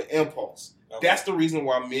off of impulse. Okay. That's the reason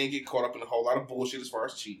why men get caught up in a whole lot of bullshit as far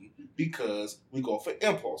as cheating, because we go for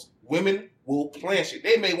impulse. Women will plan shit.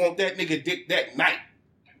 They may want that nigga dick that night,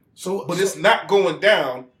 but it's not going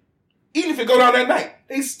down. Even if it go down that night,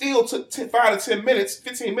 they still took 5 to 10 minutes,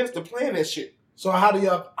 15 minutes to plan that shit. So how do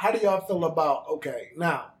y'all feel about, okay,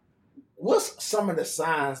 now, what's some of the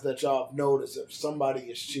signs that y'all have noticed if somebody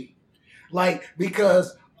is cheating? Like,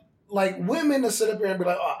 because like women to sit up here and be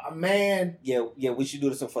like, oh, a man. Yeah, we should do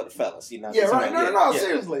this for the fellas, you know. Yeah, right. No,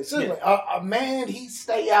 seriously. Yeah. A man, he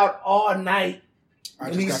stay out all night,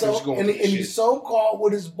 and he's so called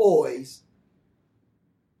with his boys.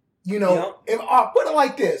 You know, if I put it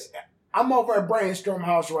like this, I'm over at Brainstorm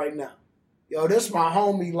House right now. Yo, this my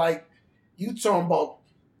homie. Like, you talking about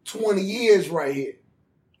 20 years right here.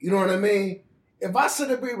 You know what I mean? If I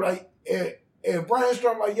sit up here like, if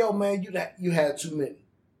Brainstorm like, yo, man, you had too many.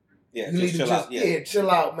 Yeah, you need to chill out. Yeah, chill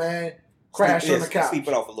out, man. Crash on the couch. Sleep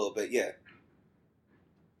it off a little bit, yeah.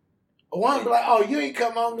 One be like, oh, you ain't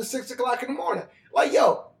come home to 6 o'clock in the morning. Like,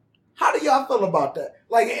 yo, how do y'all feel about that?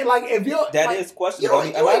 Like if you're that is questionable.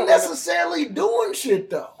 You ain't necessarily doing shit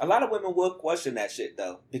though. A lot of women will question that shit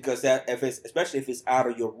though, because especially if it's out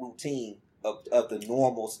of your routine of the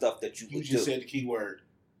normal stuff that you would do. You just said the key word.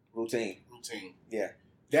 Routine. Yeah.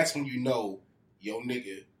 That's when you know your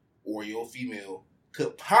nigga or your female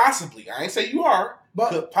could possibly, I ain't say you are,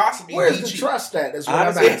 but could possibly where's the trust at? That's what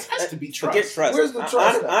honestly, I'm asking. It has to be trust. Forget trust. Where's the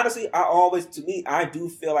trust honestly, I do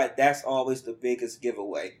feel like that's always the biggest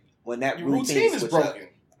giveaway. When that your routine is broken.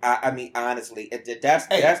 I mean, honestly,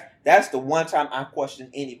 that's the one time I question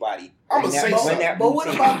anybody. I'm gonna say something. But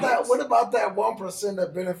what about that? What about that 1%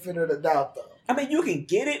 that benefit of the doubt, though? I mean, you can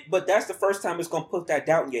get it, but that's the first time it's gonna put that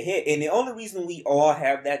doubt in your head. And the only reason we all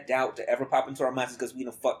have that doubt to ever pop into our minds is because we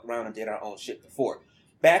done fucked around and did our own shit before.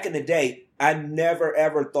 Back in the day, I never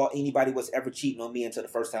ever thought anybody was ever cheating on me until the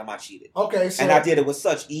first time I cheated. Okay, so and I did it with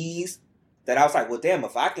such ease that I was like, well, damn,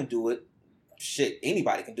 if I can do it, shit,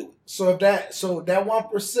 anybody can do it. So that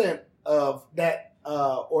 1% of that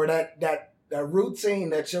or that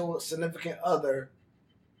routine that your significant other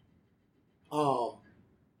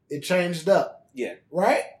it changed up. Yeah.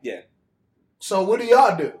 Right? Yeah. So what do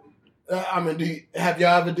y'all do? I mean, have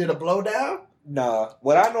y'all ever did a blowdown? No.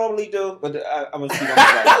 What I normally do, but I'm gonna see Look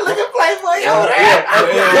at Playboy over there.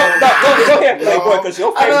 Go ahead, Playboy, because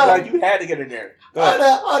your face like you had to get in there.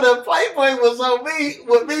 The Playboy was on me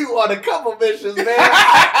with me on a couple missions, man.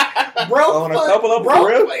 Broke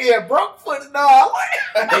foot. No,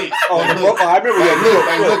 hey, I remember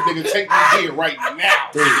that. Look, nigga, take me here right now.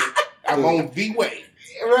 Dude. I'm on the way.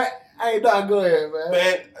 Right? Hey, no, go ahead,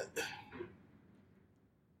 man.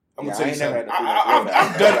 I'm gonna tell you something.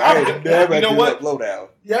 I've done. You know what? Blowdown.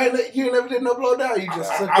 You never did no blowdown. You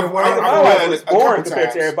just took your word. I was boring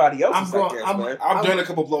compared to everybody else. I've done a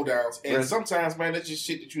couple blowdowns, and sometimes, man, that's just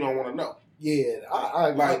shit that you don't want to know. Yeah,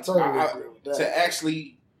 I totally agree with that. To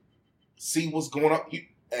actually see what's going on.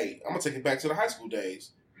 Hey, I'm gonna take it back to the high school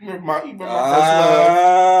days. You remember my first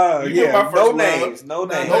love? No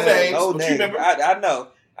names. But you remember? I know.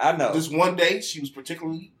 This one day, she was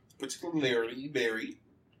particularly married.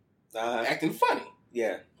 Acting funny.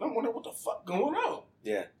 Yeah. I'm wondering what the fuck going on.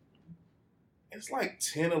 Yeah. It's like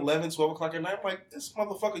 10, 11, 12 o'clock at night. I'm like, this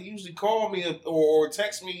motherfucker usually call me or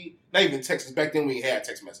text me. Not even text us. Back then we had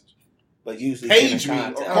text message. But usually page me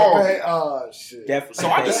or call me. Oh, shit. Definitely. So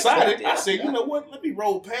I decided, I said, you know what? Let me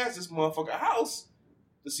roll past this motherfucker house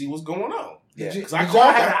to see what's going on. Yeah. Did y'all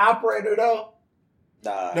have an operator, though?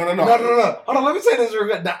 Nah. No. Hold on, let me say this real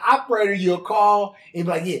quick. The operator you'll call and be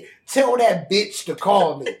like, yeah, tell that bitch to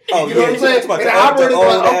call me. Oh, you know what I'm saying? And the operator's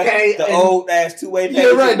like, okay. The old ass two-way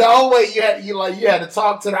Yeah, right. The old way you had to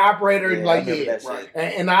talk to the operator and like, yeah. Right.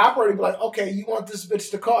 And the operator be like, okay, you want this bitch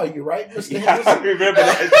to call you, right, Mr. Henderson? I remember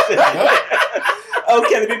that shit.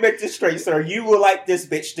 Okay, let me make this straight, sir. You would like this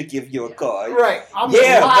bitch to give you a call. Right.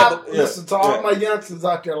 Listen to all my youngsters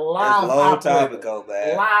out there, live operator. A long time ago,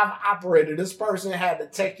 man. Live operator. This person had to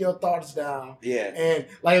take your thoughts down. Yeah. And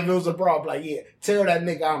like if it was a bra, like, yeah, tell that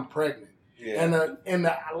nigga I'm pregnant. and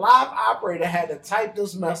the live operator had to type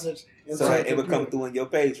this message. So that it would come through in your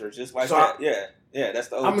pager, just like that. Yeah, that's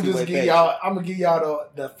the old two-way pager. I'm gonna give y'all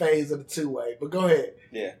the phase of the two-way. But go ahead.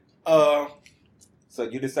 Yeah. So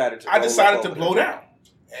you decided to. I decided to blow down,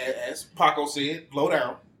 as Paco said, blow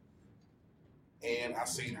down. And I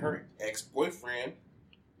seen her ex-boyfriend,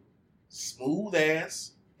 smooth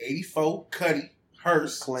ass, 84 Cuddy,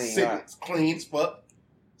 hearse, clean as fuck,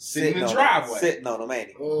 sitting in the driveway, sitting on them, ain't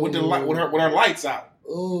he? With her lights out.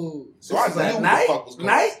 Ooh, so I knew what the fuck was going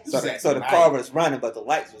on. So the car was running, but the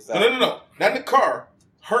lights was out. No, not in the car.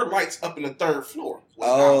 Her lights up in the third floor.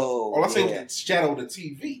 All I seen was the shadow of the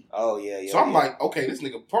TV. Oh yeah. So I'm like, okay, this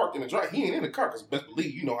nigga parked in the drive. He ain't in the car because best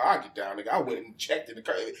believe you know how I get down, nigga. I went and checked in the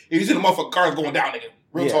car. He's in the motherfucking car going down, nigga.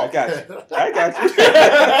 Real talk. I got you.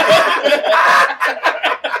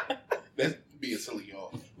 That's being silly,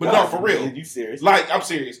 y'all. But no, for real. You serious? Like, I'm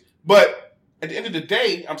serious. But at the end of the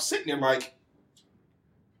day, I'm sitting there like,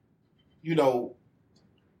 you know,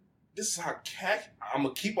 this is how I'm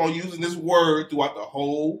going to keep on using this word throughout the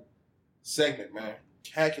whole segment, man.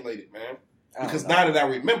 Calculated, man. Because now that I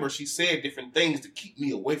remember, she said different things to keep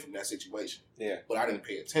me away from that situation. Yeah. But I didn't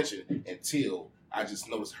pay attention until I just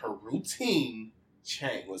noticed her routine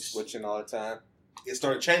changed. Was switching all the time? It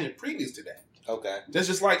started changing previous to that. Okay. That's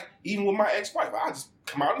just like, even with my ex-wife, I just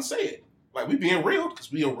come out and say it. Like, we being real,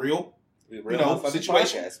 because we a real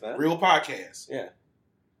situation. Podcast, man. Real podcast. Yeah.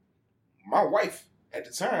 My wife, at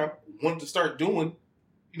the time, wanted to start doing,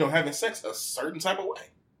 having sex a certain type of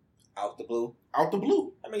way. Out the blue? Out the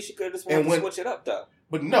blue. I mean, she could have just wanted to switch it up, though.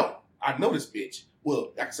 But no, I know this bitch.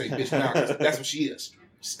 Well, I can say bitch now, because that's what she is.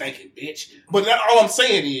 Stinking bitch. But all I'm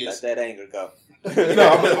saying is... Let that anger go. I'm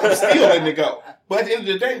still letting it go. But at the end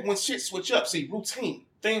of the day, when shit switch up, see, routine,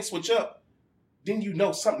 things switch up, then you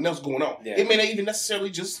know something else going on. Yeah. It may not even necessarily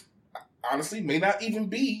just, honestly, may not even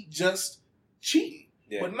be just cheating.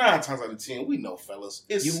 Yeah. But 9 times out of 10, we know, fellas,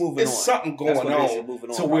 it's something going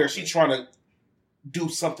on to where she's trying to do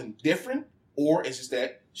something different, or it's just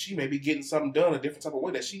that she may be getting something done a different type of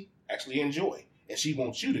way that she actually enjoy, and she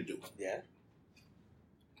wants you to do. Yeah.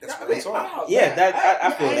 That's what it's all.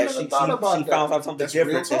 I feel that she found out something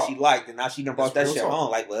different that she liked, and now she done brought that shit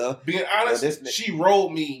home. Like, being honest, she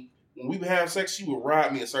rolled me when we would have sex. She would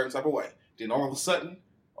ride me a certain type of way. Then all of a sudden,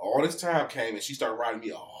 all this time came, and she started riding me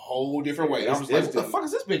a whole different way. And I was like, "What the fuck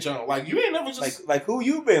is this bitch on? Like, you ain't never just like who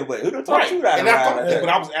you been with? Who done taught you that?" But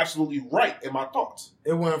I was absolutely right in my thoughts.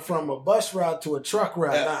 It went from a bus ride to a truck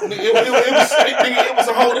ride. It was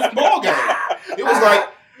a whole different ball game. It was like.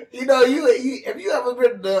 You have you ever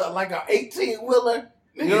been to like an 18-wheeler?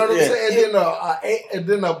 You know what I'm saying? And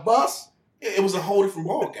then a bus. It was a whole different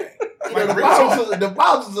ball game. Like, the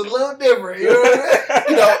bounce is a little different. You know what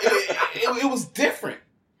I mean? It was different.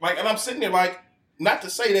 Like, and I'm sitting there like, not to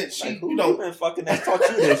say that she, who been fucking that taught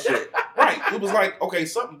you this shit? Right. It was like, okay,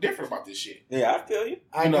 something different about this shit. Yeah, I feel you.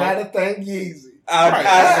 I gotta thank Yeezy. I was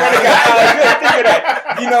just thinking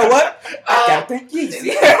that. You know what? I gotta thank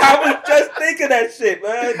Yeezy. I was just thinking that shit,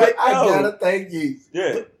 man. Like, I gotta thank Yeezy.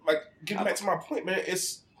 Yeah. But, like, getting back to my point, man,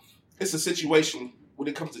 it's a situation when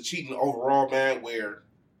it comes to cheating overall, man, where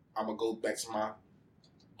I'm gonna go back to my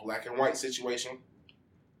black and white situation.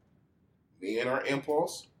 Men are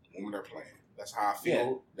impulse, women are plan. That's how I feel.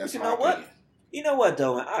 Yeah. That's my opinion. You know what,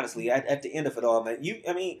 though, man? Honestly, at the end of it all, man,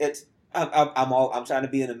 I'm trying to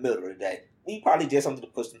be in the middle of that. He probably did something to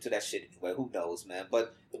push them to that shit anyway. Who knows, man?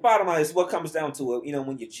 But the bottom line is what comes down to it.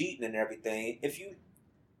 When you're cheating and everything,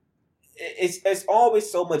 it's always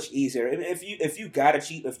so much easier. If you gotta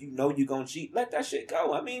cheat, if you know you're gonna cheat, let that shit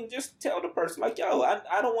go. I mean, just tell the person like, yo,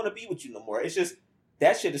 I don't want to be with you no more. It's just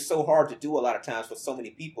that shit is so hard to do a lot of times for so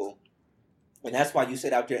many people. And that's why you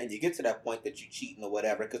sit out there and you get to that point that you cheating or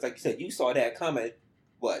whatever. Because like you said, you saw that coming,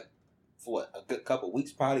 for a good couple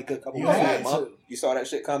weeks, probably a good couple weeks, a month. You saw that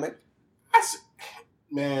shit coming?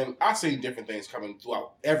 I seen different things coming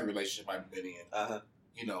throughout every relationship I've been in.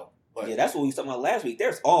 But yeah, that's what we were talking about last week.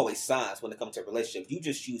 There's always signs when it comes to a relationship. You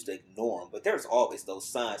just choose to ignore them. But there's always those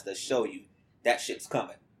signs that show you that shit's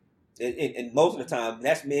coming. And most of the time,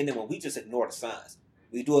 that's men and when we just ignore the signs.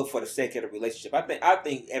 We do it for the sake of the relationship. I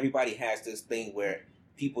think everybody has this thing where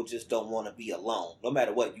people just don't want to be alone. No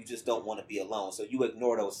matter what, you just don't want to be alone. So you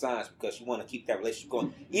ignore those signs because you want to keep that relationship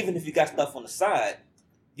going. Even if you got stuff on the side,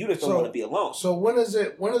 you just don't want to be alone. So when is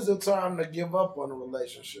it time to give up on a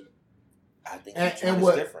relationship? I think it's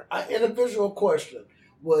different. Individual question.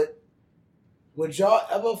 Would y'all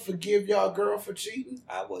ever forgive y'all girl for cheating?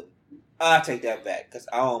 I wouldn't. I take that back because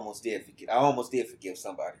I almost did forgive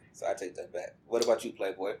somebody. So I take that back. What about you,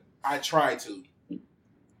 Playboy? I tried to, and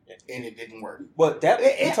it didn't work. But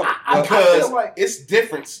because it's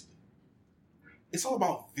different it's all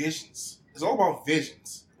about visions. It's all about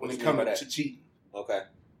visions when it comes to cheating. Okay.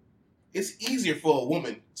 It's easier for a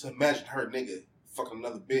woman to imagine her nigga fucking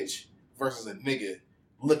another bitch versus a nigga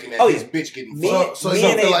looking at his bitch getting fucked. So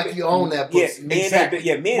you feel like you own that pussy. Yeah,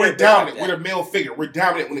 exactly. Men we're dominant. We're the male figure. We're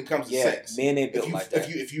dominant when it comes to sex. Men ain't built like that.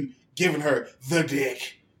 If you giving her the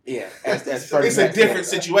dick. Yeah, that's it's a different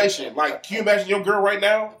situation. Like, can you imagine your girl right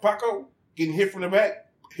now, Paco, getting hit from the back,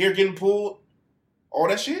 hair getting pulled, all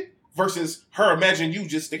that shit, versus her imagining you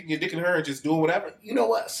just sticking your dick in her and just doing whatever? You know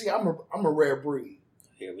what? See, I'm a rare breed.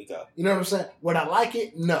 Here we go. You know what I'm saying? Would I like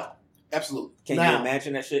it? No. Absolutely. Can you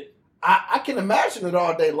imagine that shit? I can imagine it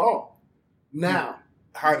all day long. Now,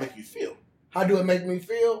 how it make you feel? How do it make me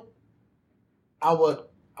feel? I would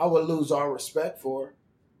lose all respect for it.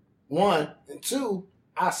 1 and 2,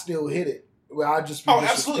 I still hit it. Well, I just be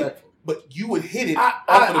disrespectful. Absolutely. But you would hit it off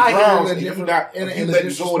of the ground and you let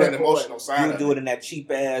it go that emotional side. You would do it in that cheap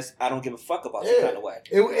ass, I don't give a fuck about you kind of way.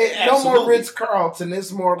 No more Ritz-Carlton.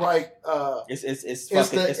 It's more like it's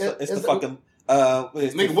the fucking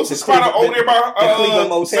nigga, what's the spot over there by the Cleveland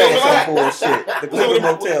Motel? Bullshit. The Cleveland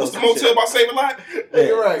Motel. What's the motel by Save-A-Lot?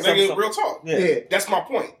 You're right. Nigga, real talk. Yeah. That's my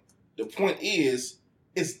point. The point is,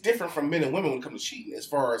 it's different from men and women when it comes to cheating, as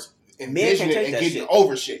far as envisioning and getting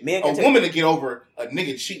over shit. A woman to get over a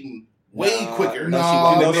nigga cheating way quicker. No,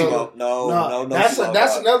 she won't. No. That's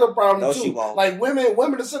another problem no, too. She won't. Like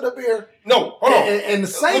women to sit up here. No, hold on. And the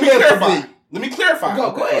same. Let me clarify. Go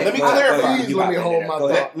ahead. Let me clarify. Please let me hold my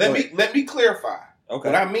thought. Let me clarify. Okay.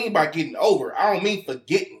 What I mean by getting over, I don't mean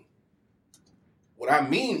forgetting. What I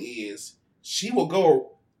mean is she will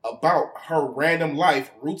go about her random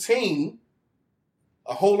life routine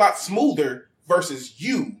a whole lot smoother versus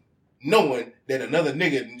you knowing that another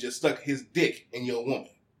nigga just stuck his dick in your woman.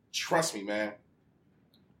 Trust me, man.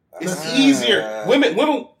 It's easier. Women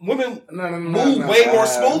move way more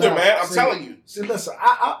smoother, man. I'm telling you. See, listen,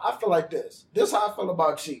 I feel like this. This is how I feel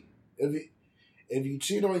about cheating. If you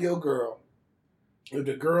cheat on your girl, if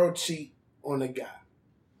the girl cheat on the guy.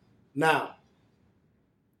 Now,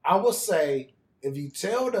 I would say if you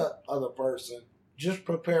tell the other person, just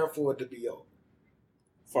prepare for it to be over.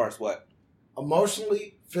 As far as what?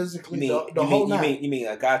 Emotionally, physically, the whole night. You mean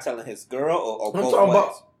a guy telling his girl or I'm both talking ways?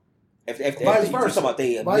 About, if vice versa. About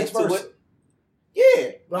they admit to it?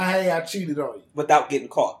 Yeah. Like, hey, I cheated on you. Without getting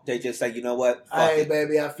caught. They just say, you know what? Hey,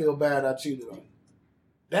 baby, I feel bad I cheated on you.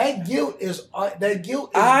 That guilt is...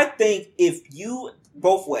 I think if you...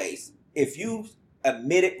 Both ways. If you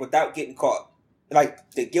admit it without getting caught,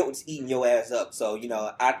 like, the guilt is eating your ass up. So, you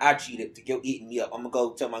know, I cheated. The guilt eating me up. I'm going to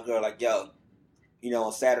go tell my girl, like, yo... You know,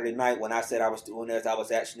 on Saturday night when I said I was doing this, I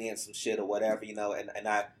was actually in some shit or whatever, you know, and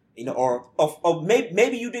I, you know, or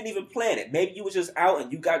maybe you didn't even plan it. Maybe you was just out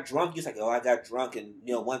and you got drunk. You're like, oh, I got drunk, and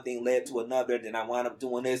you know, one thing led to another. Then I wound up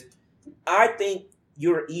doing this. I think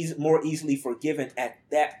you're more easily forgiven at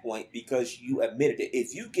that point because you admitted it.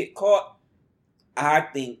 If you get caught, I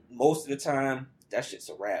think most of the time that shit's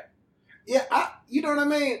a wrap. Yeah, you know what I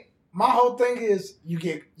mean. My whole thing is you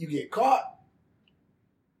get caught,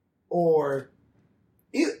 or.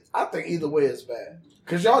 I think either way is bad.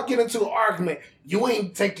 Because y'all get into an argument. You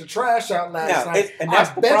ain't take the trash out last night. And that's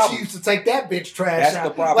I bet you used to take that bitch trash out. That's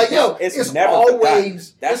the problem. Like, yo, it's never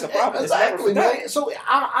always... That's the problem. Exactly, man. So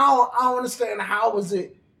I don't understand how is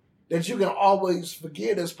it that you can always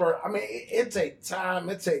forget this person. I mean, it takes time.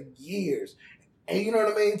 It takes years. And you know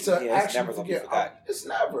what I mean? To actually forget. It's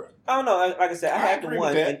never. I don't know. Like I said, I had the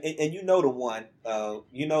one. And you know the one.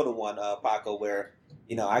 Paco, where...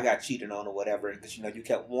 You know, I got cheated on or whatever because, you know, you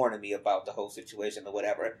kept warning me about the whole situation or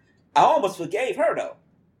whatever. I almost forgave her, though.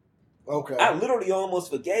 Okay. I literally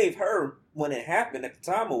almost forgave her when it happened at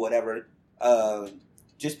the time or whatever,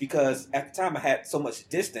 just because at the time I had so much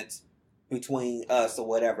distance between us or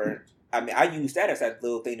whatever. I mean, I used that as that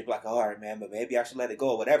little thing to be like, all right, man, but maybe I should let it go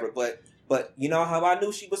or whatever. But you know how I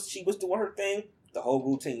knew she was doing her thing? The whole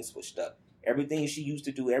routine switched up. Everything she used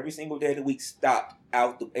to do every single day of the week stopped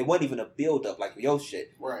it wasn't even a build up like your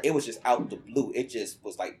shit. Right. It was just out the blue. It just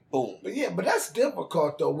was like boom. But that's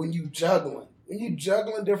difficult though when you juggling. When you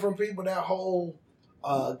juggling different people, that whole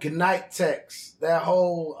goodnight text, that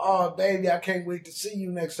whole oh baby, I can't wait to see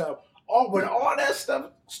you next time. When all that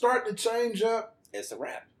stuff start to change up, it's a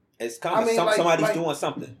wrap. It's coming. Somebody's doing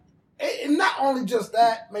something. And not only just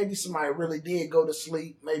that, maybe somebody really did go to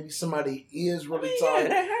sleep. Maybe somebody is really tired.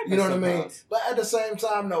 That happens. You know what sometimes. I mean? But at the same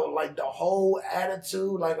time, though, like the whole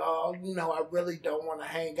attitude, like, oh, you know, I really don't want to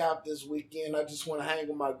hang out this weekend. I just want to hang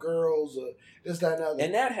with my girls or this, that, and other.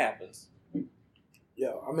 And that happens.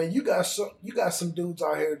 Yeah, I mean, you got some dudes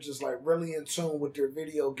out here just like really in tune with their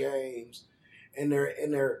video games and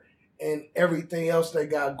their and everything else they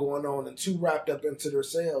got going on and too wrapped up into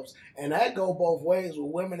themselves. And that go both ways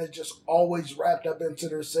with women that just always wrapped up into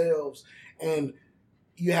themselves. And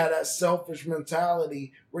you have that selfish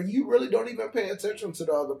mentality where you really don't even pay attention to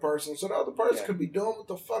the other person. So the other person could be doing what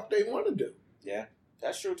the fuck they want to do. Yeah,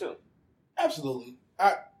 that's true too. Absolutely.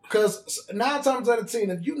 Because 9 times out of 10,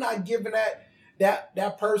 if you're not giving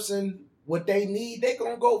that person what they need, they're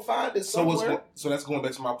going to go find it somewhere. So that's going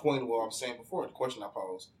back to my point of what I was saying before, the question I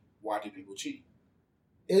posed. Why do people cheat?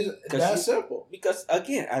 That's simple. Because,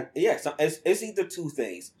 again, it's either two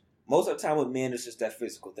things. Most of the time with men, it's just that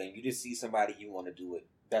physical thing. You just see somebody, you want to do it.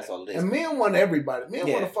 That's all it is. And men want everybody. Men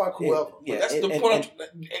want to fuck whoever. That's the point.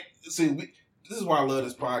 This is why I love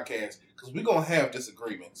this podcast, because we're going to have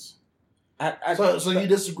disagreements. So you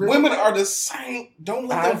disagree? Women are the same. Don't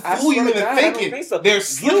let them fool you into thinking so. They're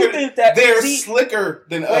slicker. They're slicker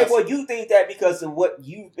than us. Well, you think that because of what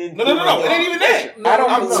you've been. No. It ain't even that.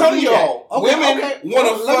 I'm telling y'all, women want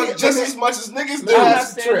to fuck just as much as niggas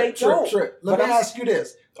do. Trip. Let me ask you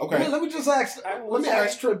this. Okay. Let me just ask. Let me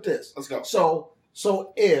ask Trip this. Let's go.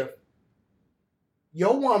 So if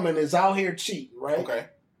your woman is out here cheating, right? Okay.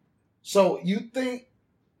 So you think,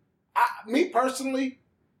 me personally.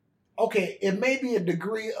 Okay, it may be a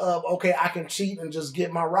degree of, I can cheat and just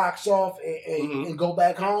get my rocks off and go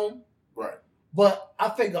back home. Right. But I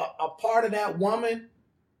think a part of that woman,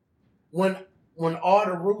 when all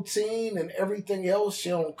the routine and everything else, she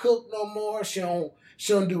don't cook no more, she don't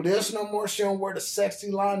do this no more, she don't wear the sexy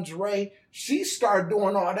lingerie, she start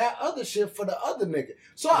doing all that other shit for the other nigga.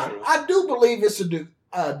 So I do believe it's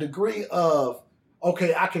a degree of,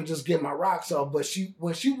 I can just get my rocks off, but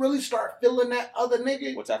when she really start feeling that other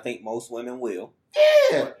nigga, which I think most women will,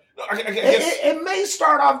 yeah, it may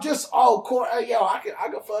start off just I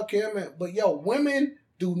can fuck him, but women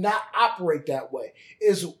do not operate that way.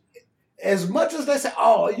 Is as much as they say,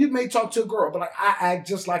 you may talk to a girl, but like I act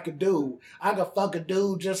just like a dude. I can fuck a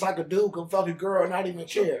dude just like a dude can fuck a girl and not even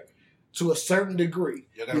care to a certain degree.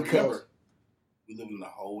 You gotta remember, we live in a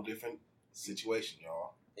whole different situation,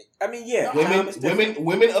 y'all. I mean, yeah.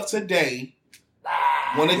 Women of today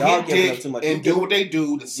want to get dick and do what they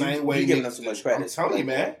do the same way. You're giving them too much credit. I'm telling you,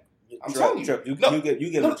 man. I'm telling you. Trip, you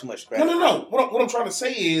give them too much credit. No. What I'm trying to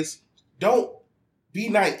say is, don't be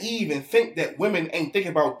naive and think that women ain't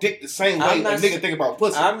thinking about dick the same way that niggas think about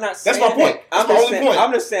pussy. I'm not saying that's my point. That's my only point.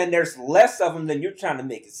 I'm just saying there's less of them than you're trying to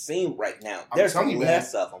make it seem right now. There's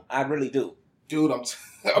less of them. I really do. Dude, I'm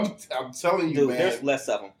telling you, man. There's less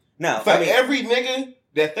of them. Now, for every nigga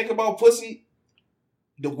that think about pussy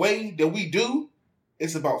the way that we do,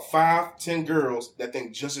 it's about 5-10 girls that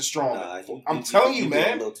think just as strong. I'm telling you,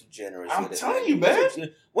 man. A little too generous. I'm telling you, man.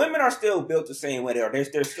 Women are still built the same way they are.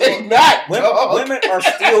 They're still not. Women are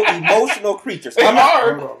still emotional creatures. I'm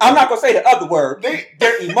not gonna say the other word.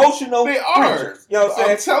 They're emotional creatures. You know what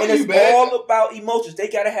I'm saying? And it's all about emotions. They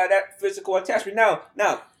gotta have that physical attachment.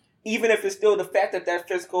 Now. Even if it's still the fact that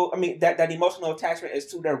physical, that emotional attachment is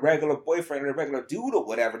to their regular boyfriend or their regular dude or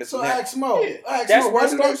whatever. So ask Mo. Why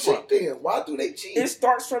do they cheat then? Why do they cheat? It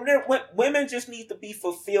starts from there. Women just need to be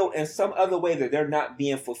fulfilled in some other way that they're not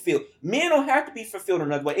being fulfilled. Men don't have to be fulfilled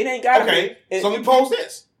another way. It ain't got to be. So let me pose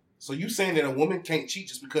this. So you saying that a woman can't cheat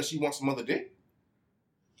just because she wants some other dick?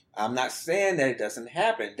 I'm not saying that it doesn't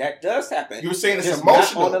happen. That does happen. You're saying it's just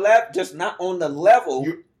emotional. Just not on the level.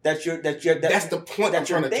 That's the point I'm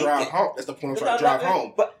trying to drive home. That's the point I'm trying to drive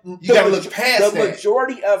home. But you got to look past the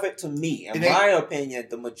majority of it, to me, in my opinion,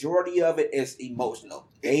 the majority of it is emotional.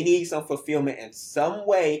 They need some fulfillment in some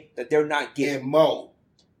way that they're not getting. And Mo,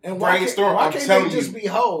 and why can't they just be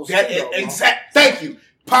hoes? Thank you,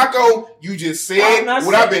 Paco. You just said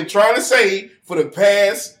what I've been trying to say for the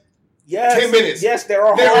past 10 minutes. Yes, there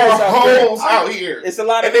are hoes out here. It's a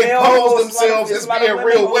lot of and they pose themselves as being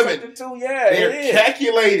real women. Yeah, they're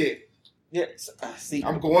calculated. Yeah, see,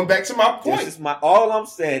 I'm going back to my point. All I'm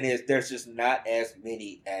saying is there's just not as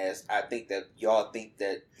many as I think that y'all think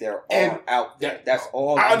that there are out there. That's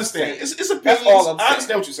all. I understand. It's opinions. That's all I'm saying. I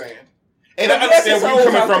understand what you're saying, and I understand where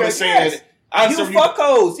you're coming from and saying. You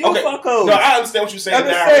fuckos. No, I understand what you're saying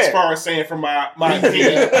now as far as saying from my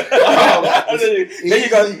opinion. There you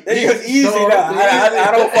go. Easy now.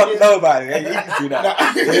 I don't fuck nobody. Easy now.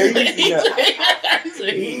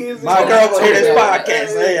 My girl will hear this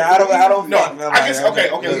podcast. Hey, I don't fuck nobody. I guess,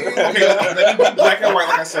 okay. Let me be black and white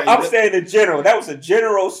like I say. I'm saying in general. That was a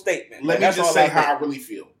general statement. Let me just say how I really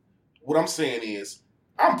feel. What I'm saying is,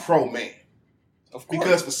 I'm pro-man.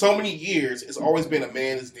 Because for so many years, it's always been a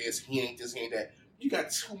man is this, he ain't this, he ain't that. you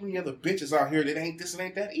got too many other bitches out here that ain't this and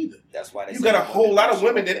ain't that either. That's why you got a whole lot of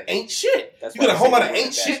women that ain't shit. You got a whole lot of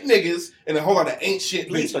ain't shit niggas and a whole lot of ain't shit bitches.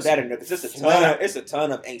 Please put that in there because it's a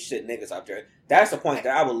ton of ain't shit niggas out there. That's the point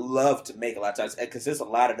that I would love to make a lot of times because there's a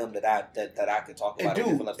lot of them that I could talk about.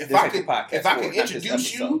 And dude, if I could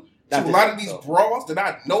introduce you to a lot of these bras that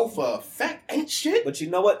I know for a fact ain't shit. But you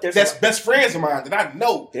know what? That's best friends of mine that I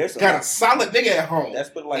know got a solid nigga at home. Let's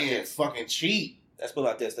put it like this. Fucking cheat. Let's put it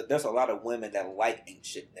like this. There's a lot of women that like ain't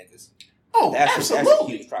shit niggas. Oh, absolutely. That's a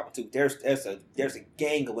huge problem too. There's a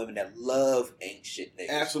gang of women that love ain't shit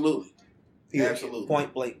niggas. Absolutely. Period. Absolutely.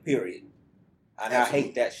 Point blank. Period. And I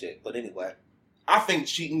hate that shit. But anyway, I think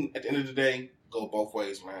cheating at the end of the day go both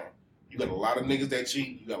ways, man. You got a lot of niggas that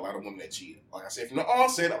cheat. You got a lot of women that cheat. Like I said from the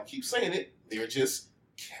onset, I'll keep saying it. They're just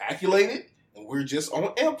calculated, and we're just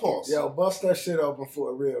on impulse. Yo, bust that shit open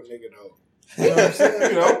for a real nigga though. You know what I'm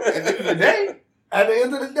saying? You know, at the end of the day. At the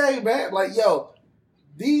end of the day, man, like, yo,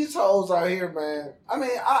 these hoes out here, man. I mean,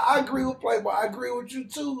 I agree with Playboy. I agree with you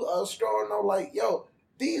too, Strong. Though, like, yo,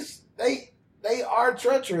 these they are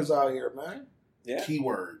treacherous out here, man. Yeah.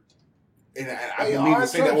 Keyword. And I believe to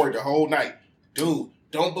say that word the whole night, dude.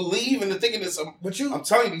 Don't believe in the thinking this. I'm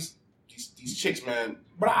telling you, these chicks, man.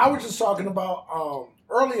 But I was just talking about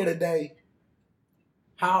earlier today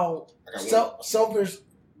how selfish.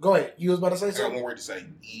 Go ahead. You was about to say something. I got one word to say.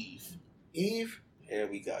 Eve. Here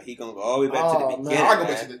we go. He gonna go all the way back to the beginning. I go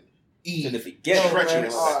back to the Eve. To the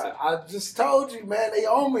beginning. I just told you, man. They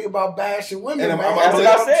own me about bashing women. And man.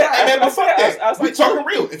 That's what I said. We talking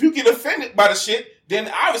real. If you get offended by the shit,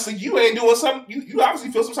 then obviously you ain't doing something. You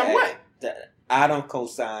obviously feel some type of way. I don't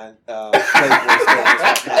co-sign.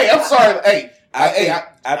 Hey, I'm sorry. Hey,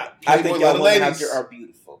 I think y'all women out there are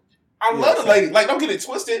beautiful. I love the ladies. Like, don't get it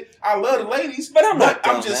twisted. I love the ladies. But I'm not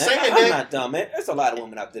dumb, I'm just man. saying I'm not dumb, man. There's a lot of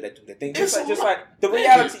women out there that do their thing. Just like the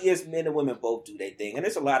reality is men and women both do their thing. And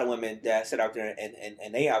there's a lot of women that sit out there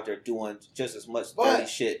and they out there doing just as much dirty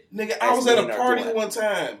shit. Nigga, I was at a party one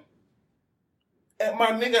time at my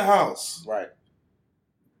nigga house. Right.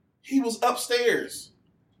 He was upstairs.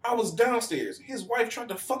 I was downstairs. His wife tried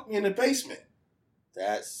to fuck me in the basement.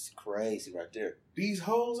 That's crazy right there. These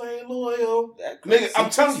hoes ain't loyal. Nigga, I'm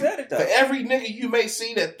telling you, for every nigga you may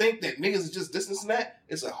see that think that niggas is just this and that,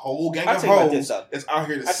 it's a whole gang of hoes that's out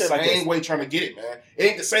here the same way trying to get it, man. It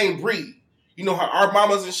ain't the same breed. You know how our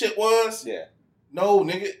mamas and shit was? Yeah. No,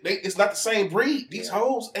 nigga, it's not the same breed. These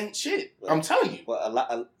hoes ain't shit. Well, I'm telling you. Well,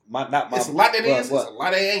 it's a lot that is. It's a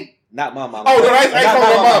lot that ain't. Not my mama. Oh, no, I ain't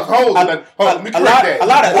calling my mom's hoes. Hold on, a lot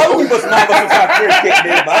of other people's mamas is out there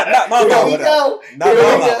getting in, but not my mama. Not my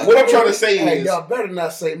mama. What I'm trying to say is... y'all better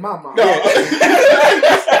not say my mama. No.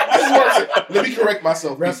 Let me correct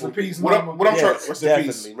myself. Rest in peace, mama. What I'm trying... Rest in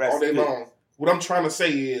peace. All day long. What I'm trying to say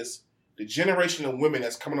is the generation of women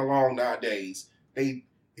that's coming along nowadays,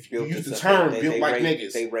 if you use the term built like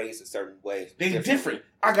niggas, they raised a certain way. They different.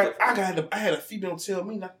 I had a female tell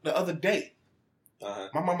me the other day.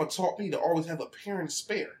 My mama taught me to always have a parent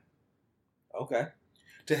spare. Okay.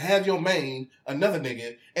 To have your main, another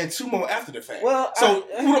nigga, and two more after the fact. Well, so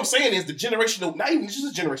what I'm saying is the generation of, not even just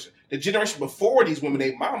a generation, the generation before these women,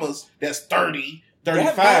 they mamas that's 30,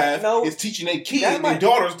 35 is teaching their kids and their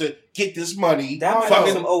daughters to get this money. That might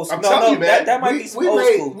be some old school. I'm telling you, man. That might be some old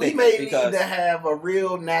school. We may need to have a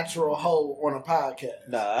real natural hoe on a podcast.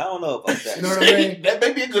 No, I don't know about that. You know what I mean? That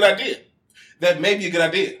may be a good idea. That may be a good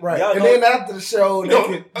idea. Right. Then after the show,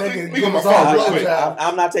 they can give us all blowjobs.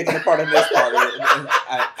 I'm not taking a part of this part.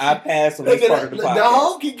 I pass on this part of the podcast. The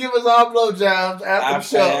hoe can give us all blowjobs after the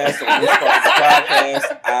show. I pass on this part of the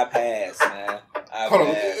podcast. I pass, man. Hold on.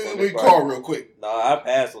 Let me call real quick. No, I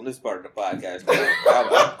pass on this part of the podcast.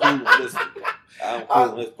 I'm cool with this one. I'm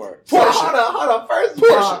cool with this part. Hold on. First of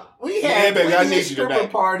all, we had stripper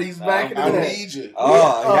parties back in the day. I need you.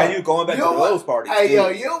 Oh, now you going back to those parties. Hey, yo,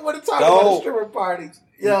 you don't want to talk about the stripper parties.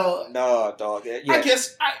 Yo. No, dog. Yeah. I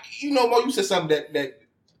guess, Mo, you said something that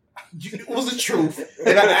was the truth.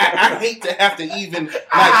 And I hate to have to even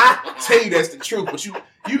tell you that's the truth, but you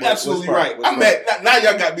absolutely right. I'm mad. Now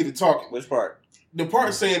y'all got me to talking. Which part? The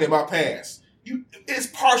part saying that my past, it's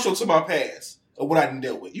partial to my past of what I done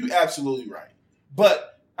dealt with. You absolutely right.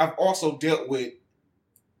 But I've also dealt with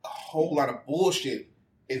a whole lot of bullshit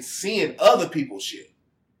and seeing other people's shit.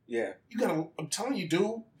 Yeah. I'm telling you,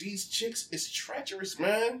 dude, these chicks is treacherous,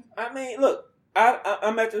 man. I mean, look,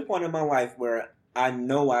 I'm at this point in my life where I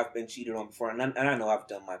know I've been cheated on before, and I know I've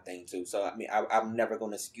done my thing too. So, I mean, I'm never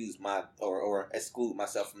going to excuse or exclude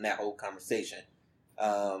myself from that whole conversation.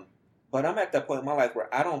 But I'm at that point in my life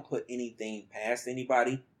where I don't put anything past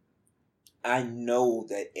anybody. I know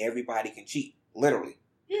that everybody can cheat, literally.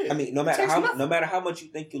 Yeah. I mean, no matter how much you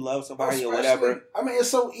think you love somebody or whatever. I mean, it's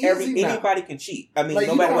so easy. Anybody can cheat. I mean, like,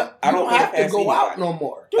 no matter what, I don't have to go anybody. out no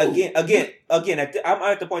more. Dude. Again. I'm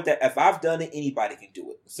at the point that if I've done it, anybody can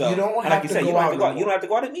do it. So you don't have to go out. You don't have to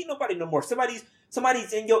go out and meet nobody no more. Somebody's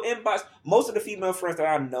in your inbox. Most of the female friends that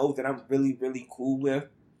I know that I'm really, really cool with,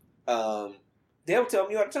 they'll tell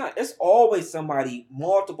me all the time. It's always somebody,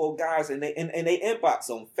 multiple guys, and they inbox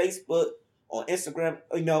on Facebook, on Instagram,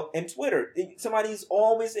 and Twitter. Somebody's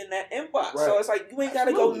always in that inbox. Right. So it's like you ain't got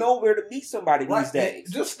to go nowhere to meet somebody these days.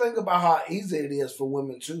 And just think about how easy it is for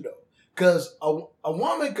women too, though. Because a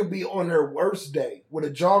woman could be on their worst day with a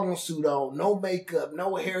jogging suit on, no makeup,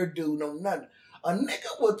 no hairdo, no nothing. A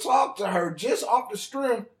nigga would talk to her just off the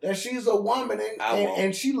strength that she's a woman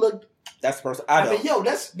and she looked. That's the person. I mean, yo,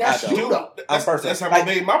 that's you though. That's how my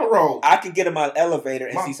baby mama roll. I could get in my elevator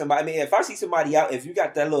and see somebody. I mean, if I see somebody out, if you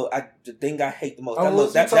got that the thing I hate the most,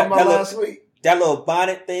 that little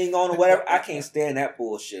bonnet thing on or whatever, I can't stand that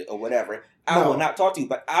bullshit or whatever. I will not talk to you.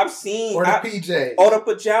 But I've seen or the PJ or the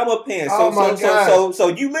pajama pants. Oh my God. So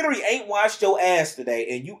you literally ain't washed your ass today,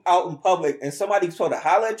 and you out in public, and somebody's trying to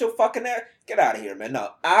holler at your fucking ass. Get out of here, man. No,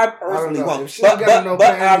 I personally won't.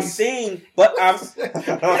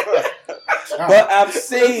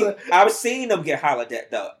 I've seen them get hollered at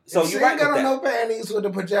though. So you ain't got on no panties with the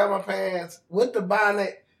pajama pants with the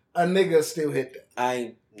bonnet. A nigga still hit that.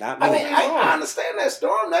 I understand that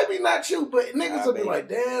storm. Maybe not you, but niggas will be like,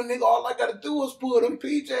 damn, nigga, all I gotta do is pull them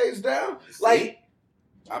PJs down. Like,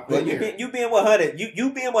 well, you being 100.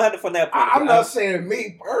 You being 100 from that point. I'm not saying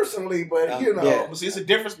me personally, but you know. Yeah. But see, it's a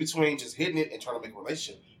difference between just hitting it and trying to make a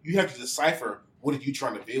relationship. You have to decipher what are you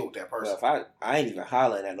trying to build with that person. Well, I ain't even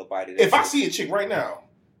hollering at nobody. If I see a chick right now,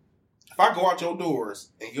 if I go out your doors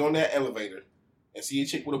and get on that elevator and see a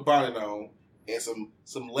chick with a bonnet on and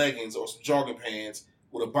some leggings or some jogging pants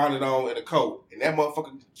with a bonnet on and a coat, and that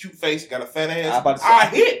motherfucking cute face got a fat ass, I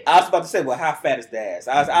hit. I was about to say, well, how fat is the ass?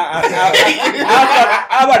 I was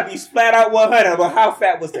about to be flat out 100, but how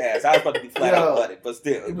fat was the ass? I was about to be flat out 100, but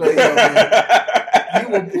still. You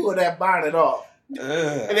will pull that bonnet off.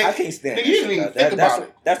 I can't stand it. You didn't even think about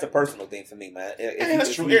it. That's a personal thing for me, man.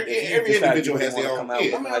 That's true. Every individual has their own. I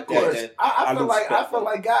mean, of course. I feel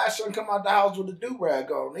like guys shouldn't come out the house with a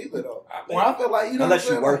do-rag on either, though. I feel like, unless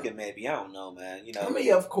you're working, maybe. I don't know, man. I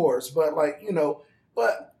mean, of course, but like,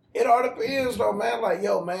 but it all depends, though, man. Like,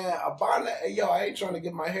 yo, man, a bonnet, yo, I ain't trying to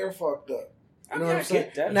get my hair fucked up. You know what I'm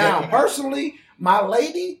saying? Now, personally, my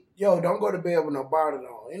lady, yo, don't go to bed with no bonnet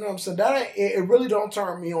on. You know what I'm saying? That ain't, it really don't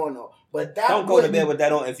turn me on, though. But that don't go to bed with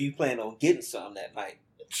that on if you plan on getting something that night.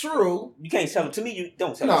 True. You can't tell her. To me, you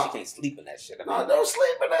don't tell her she can't sleep in that shit. No, don't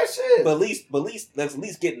sleep in that shit. But let's at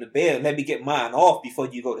least get in the bed and let me get mine off before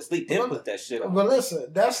you go to sleep. Then put that shit on. But listen,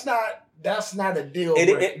 that's not a deal.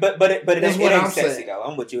 But it ain't sexy though.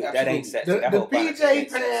 I'm with you. Absolutely. That ain't sexy. The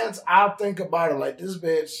PJ pants, I'll think about it like this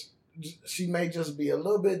bitch. She may just be a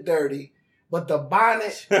little bit dirty, but the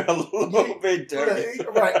bonnet a little bit dirty.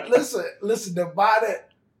 Right. Listen. The bonnet.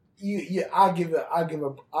 I'll give a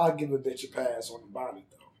bitch a pass on the bonnet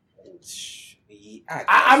though.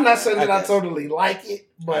 I'm not saying that I totally like it,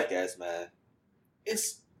 but I guess, man,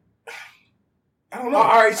 I don't know. All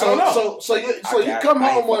right, so you come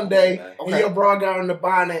home one day and your bra got on the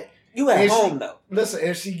bonnet. You at home though. Listen,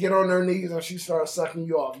 if she get on her knees and she starts sucking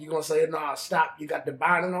you off, you gonna say, "No, stop! You got the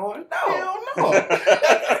bonnet on." No, hell no,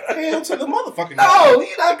 hell to the motherfucking no.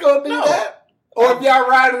 You're not gonna do that. Or if y'all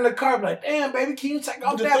ride in the car, like, damn, baby, can you take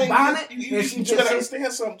off that bonnet? And she just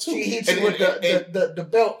understand something too. She hits you with the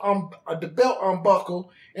belt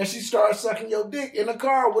unbuckle, and she starts sucking your dick in the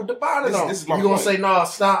car with the bonnet on. You gonna say, "No,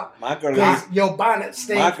 stop"? My girl, your bonnet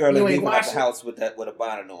stinks. My girl is leaving out the house with a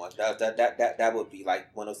bonnet on. That would be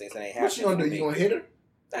like one of those things that ain't happening. What you gonna do? You gonna hit her?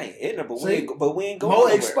 I ain't hitting her, but we ain't going Mo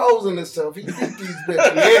nowhere. Exposing himself. He beat these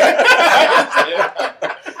bitches.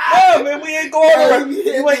 No, man, we ain't going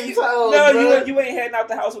nowhere. You ain't heading out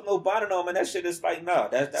the house with no bonnet on, man. That shit is like, no,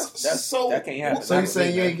 that can't happen. So you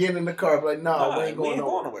saying you ain't getting in the car, but like, no, we ain't going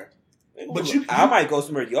nowhere. But I might go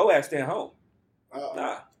somewhere. Your ass staying home.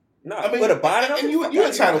 Nah. I mean, with a bonnet on, and you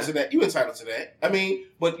entitled to that. You entitled to that. I mean,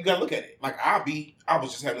 but you gotta look at it. Like I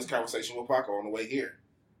was just having this conversation with Paco on the way here.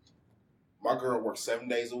 My girl works 7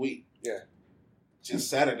 days a week. Yeah. Just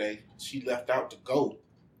Saturday, she left out to go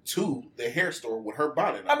to the hair store with her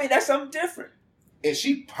bonnet on. I mean, that's something different. And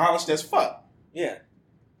she polished as fuck. Yeah.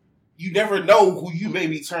 You never know who you may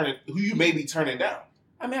be turning down.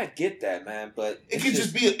 I mean, I get that, man, but it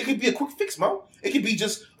could be a quick fix, Mo. It could be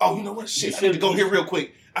just, oh, you know what, shit, I need to go here real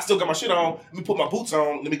quick. I still got my shit on. Let me put my boots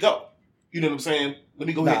on. Let me go. You know what I'm saying? Let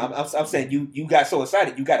me go no, ahead. I'm saying you got so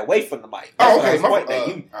excited you got away from the mic. Oh, okay.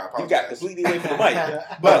 You got completely away from the mic.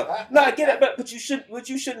 But no, I get it. But you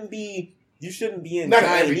shouldn't be in not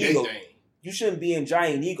giant an ego. thing. You shouldn't be in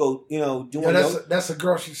giant ego. Doing. That's a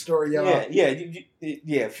grocery store, y'all.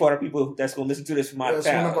 Yeah. For the people that's gonna listen to this from out of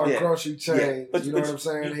town. That's one of our grocery chains. Yeah. But, you know what I'm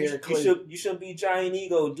saying? You shouldn't be giant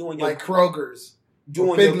ego doing your like Kroger's.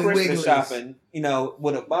 Doing your Christmas shopping,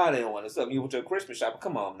 with a bonnet on or something. You with your Christmas shopping.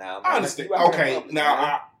 Come on now. I understand. Okay,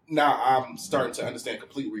 now I'm starting to understand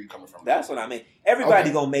completely where you're coming from. That's what I mean.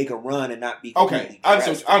 Everybody gonna make a run and not be okay. I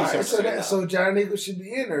understand. So Giant Eagle should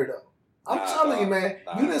be in there though. I'm telling you, man.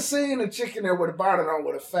 You done seen a chicken there with a bonnet on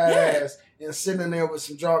with a fat ass and sitting there with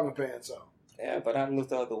some jogging pants on. Yeah, but I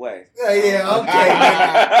looked the other way. Yeah, okay.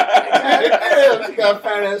 She got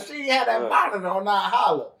fat ass. She had that bonnet on, not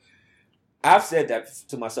holler. I've said that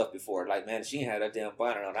to myself before. Like, man, she ain't had that damn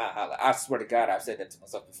bonnet on. I swear to God, I've said that to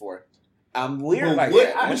myself before. I'm weird that.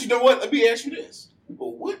 But you know what? Let me ask you this. But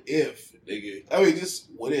what if, nigga? I mean, just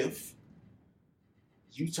what if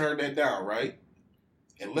you turned that down, right?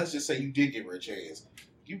 And let's just say you did give her a chance.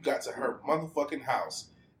 You got to her motherfucking house,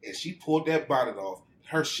 and she pulled that bonnet off.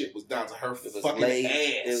 Her shit was down to her fucking laid, ass.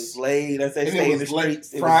 It was laid. As they say in the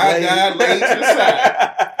streets. Fried guy laid to the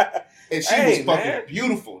side. And she was fucking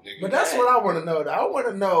beautiful, nigga. But that's what I want to know. Though. I want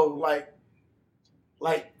to know, like,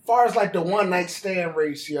 far as like the one night stand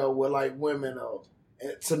ratio with like women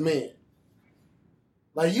to men.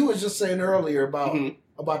 Like you was just saying earlier about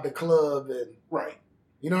the club and right.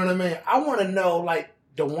 You know what I mean? I want to know like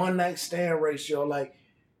the one night stand ratio, like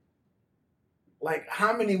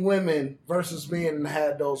how many women versus men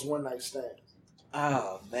had those one night stands?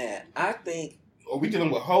 Oh man, I think. Are we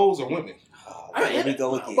dealing with hoes or women? Here we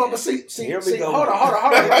go again. But see, here we go. Hold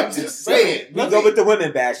on. I'm just saying. We go with the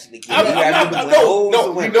women bashing again. No.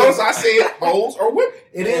 You notice I said hoes or women.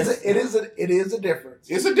 It is a difference.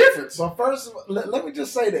 It's a difference. But first of all, let me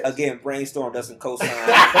just say this. Again, Brainstorm doesn't co-sign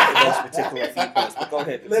those particular viewpoints. But go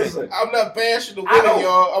ahead. Listen, I'm not bashing the women,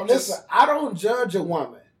 y'all. I don't judge a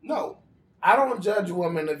woman. No. I don't judge a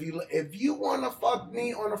woman if you want to fuck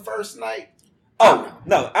me on the first night. Oh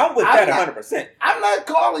no, I'm with that 100%. I'm not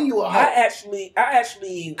calling you a hoe. I actually,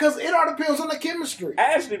 because it all depends on the chemistry.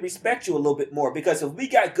 I actually respect you a little bit more because if we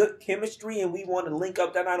got good chemistry and we want to link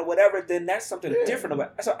up that night or whatever, then that's something different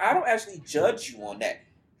about. So I don't actually judge you on that.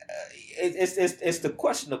 It's the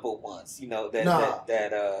questionable ones,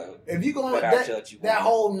 that if you going that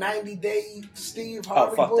whole 90-day Steve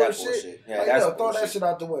Harvey bullshit, throw that shit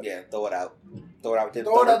out the window. Yeah, throw it out. Throw it out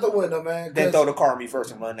the window, man. Then throw the car on me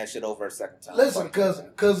first and run that shit over a second time. Listen,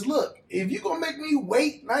 cause look, if you gonna make me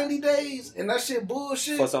wait 90 days and that shit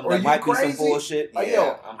bullshit, for something that might be some bullshit, I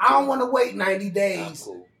don't want to wait 90 days. I'm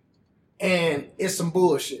cool. And it's some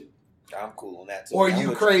bullshit. I'm cool on that too. Or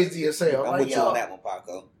you crazy as hell. I'm with you on that one,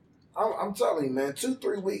 Paco. I'm telling you, man,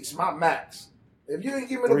 2-3 weeks, my max. If you ain't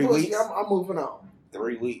give me the pussy, I'm moving on.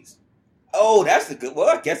 3 weeks. Oh, that's a good. Well,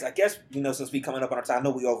 I guess since we coming up on our time, I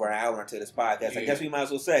know we over an hour into this podcast. I guess we might as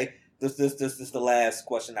well say this is the last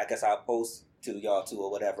question. I guess I'll post to y'all too or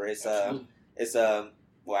whatever.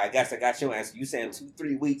 Well, I guess I got your answer. You saying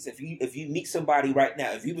 2-3 weeks. If you meet somebody right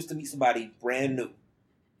now, if you was to meet somebody brand new,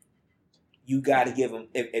 you got to give them.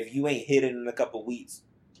 If you ain't hit it in a couple weeks,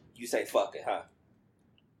 you say fuck it, huh?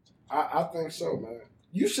 I think so, man.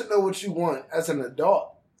 You should know what you want as an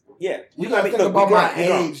adult. Yeah, you gotta think about my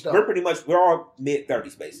age, though. We're all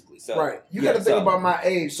mid-30s basically. So right, you gotta think about my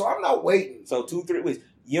age. So I'm not waiting. So 2-3 weeks.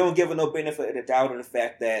 You don't give her no benefit of the doubt of the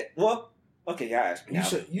fact that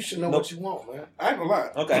you should know what you want, man. I ain't gonna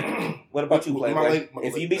lie. Okay, what about you, Playboy?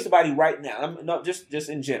 If you meet somebody right now, just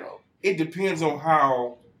in general, it depends on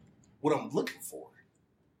what I'm looking for.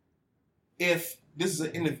 If this is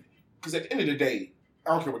because at the end of the day, I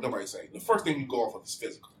don't care what nobody say. The first thing you go off of is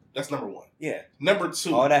physical. That's number one. Yeah. Number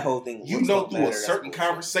two, all that whole thing. You know, through a certain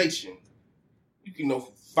conversation, you can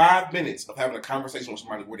know 5 minutes of having a conversation with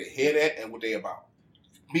somebody where they head at and what they about.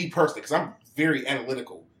 Me personally, because I'm very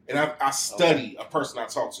analytical and I study a person I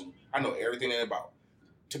talk to. I know everything they're about.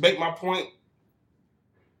 To make my point,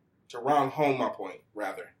 to round home my point,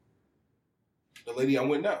 rather, the lady I'm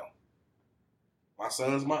with now, my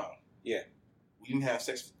son's mom. Yeah. We didn't have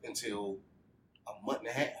sex until a month and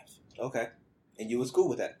a half. Okay. And you was cool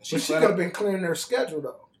with that. But she could have been clearing their schedule,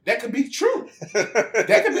 though. That could be true.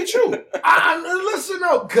 That could be true. Listen,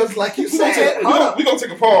 though, because like you said... We're going to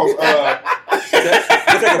take a pause.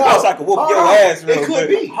 Take a pause so I can whoop your ass. It could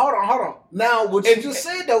be. Hold on. Now, what you just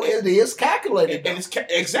said, though, it is calculated. And it's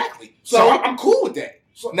exactly. So I'm cool with that.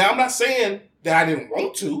 Now, I'm not saying that I didn't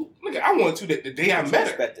want to. Look, I wanted to the day I met her.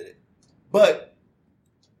 Respected it. But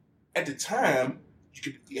at the time,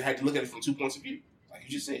 you had to look at it from 2 points of view. Like you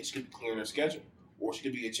just said, she could be clearing her schedule, or she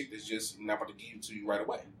could be a chick that's just not about to give it to you right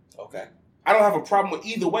away. Okay. I don't have a problem with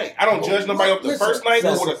either way. I don't judge nobody off the first night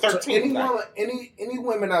or the 13th night. Any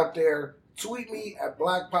women out there, tweet me at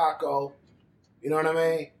Black Paco. You know what I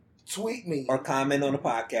mean? Tweet me. Or comment on the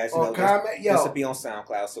podcast. Or comment. This will be on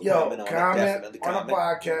SoundCloud, so comment on it. Definitely comment on the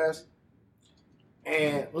podcast.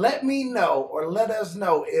 And let me know, or let us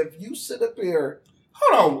know, if you sit up here.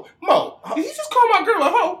 Hold on, Mo. Did he just call my girl a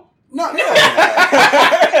hoe? No.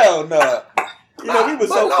 Hell no. You know, we was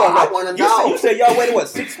so far. I want to know. You said y'all waited,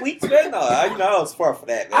 6 weeks, man? No, I was far for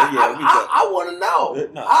that, man. I want to know.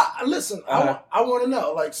 No. Listen, I want to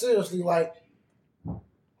know. Like, seriously, like,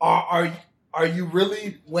 are you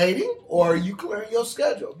really waiting, or are you clearing your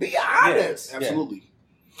schedule? Be honest. Yeah, absolutely.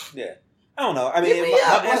 Yeah. I don't know. I mean,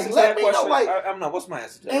 let me know. Like, I don't know. What's my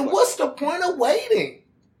answer to that and question? what's the point of waiting?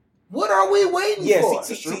 What are we waiting for?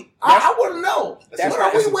 See, I want to know. What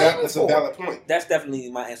are we waiting for? That's a valid point. That's definitely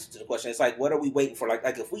my answer to the question. It's like, what are we waiting for? Like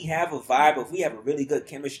if we have a vibe, if we have a really good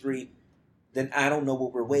chemistry, then I don't know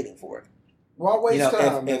what we're waiting for. Why waste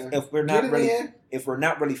time, man? If we're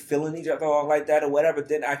not really feeling each other all like that or whatever,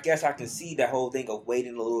 then I guess I can see that whole thing of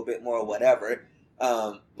waiting a little bit more or whatever.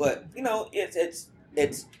 But you know, it's.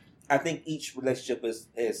 I think each relationship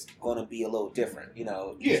is going to be a little different. You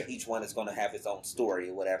know, each one is going to have its own story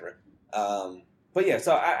or whatever. But yeah,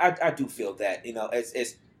 so I do feel that, you know,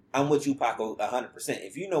 it's I'm with you, Paco, 100%.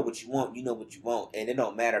 If you know what you want, you know what you want, and it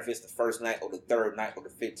don't matter if it's the first night or the third night or the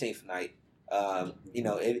 15th night. You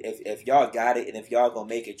know, if y'all got it and if y'all gonna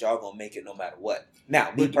make it, y'all gonna make it no matter what.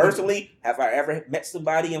 Now, me personally, have I ever met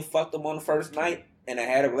somebody and fucked them on the first night and I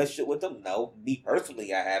had a relationship with them? No, me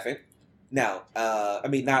personally, I haven't. Now, I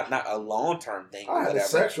mean, not a long-term thing. I had a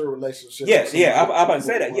sexual relationship. Yeah, I'm about to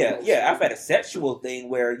say that. Yeah, I've had a sexual thing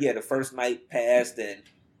where, the first night passed, and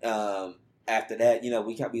after that, you know,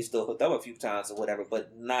 we still hooked up a few times or whatever,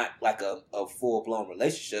 but not like a full-blown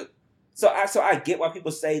relationship. So I get why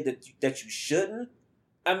people say that you shouldn't.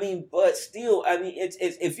 I mean, but still, I mean, it's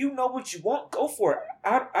if you know what you want, go for it.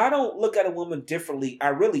 I don't look at a woman differently. I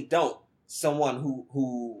really don't. Someone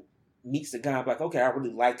who meets the guy, I'm like, okay, I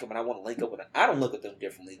really like him and I want to link up with him. I don't look at them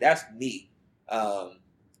differently. That's me. But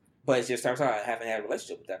it's just turns out I haven't had a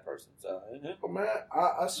relationship with that person. So, Well, man,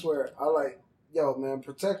 I swear, man,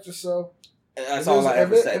 protect yourself. That's all I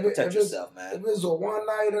ever say. Protect yourself, man. If it's a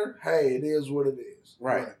one-nighter, hey, it is what it is.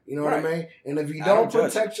 Right. You know what I mean? And if you don't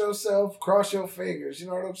protect yourself, cross your fingers, you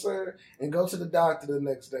know what I'm saying? And go to the doctor the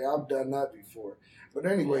next day. I've done that before. But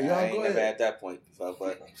anyway, y'all I ain't go never ahead. at that point before,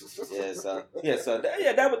 but that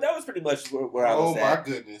was pretty much where I was at. Oh my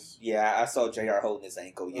goodness! Yeah, I saw JR holding his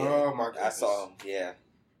ankle. Yeah, oh my goodness! I saw him.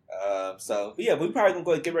 Yeah. We probably gonna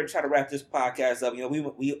go get ready to try to wrap this podcast up. You know,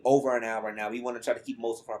 we over an hour now. We want to try to keep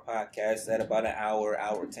most of our podcasts at about an hour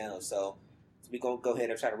 10 or so. We gonna go ahead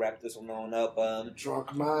and try to wrap this one on up.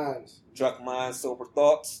 Drunk minds, sober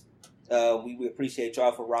thoughts. We appreciate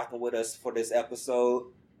y'all for rocking with us for this episode.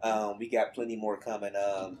 We got plenty more coming,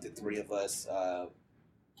 the three of us.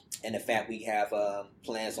 And in fact, we have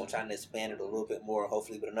plans on trying to expand it a little bit more,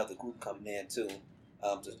 hopefully with another group coming in too,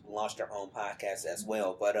 to launch their own podcast as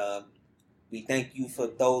well. But we thank you for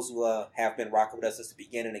those who have been rocking with us since the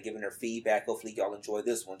beginning and giving their feedback. Hopefully y'all enjoy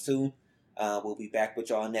this one too. We'll be back with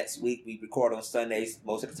y'all next week. We record on Sundays.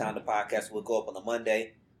 Most of the time the podcast will go up on a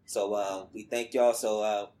Monday. So we thank y'all.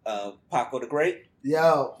 So Paco the Great.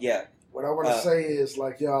 Yo. Yeah. What I want to say is,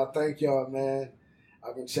 y'all, thank y'all, man.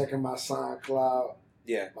 I've been checking my SoundCloud,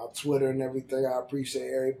 my Twitter and everything. I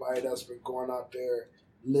appreciate everybody that's been going out there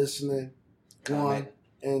listening, one.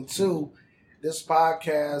 And two, this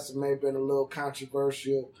podcast may have been a little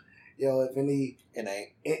controversial. If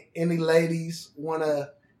any ladies want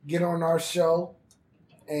to get on our show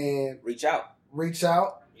and reach out.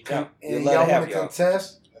 And y'all want to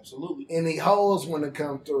contest, absolutely. Any hoes want to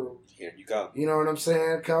come through. Here you go. You know what I'm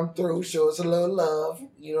saying? Come through, show us a little love.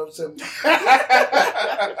 You know what I'm saying?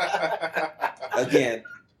 Again,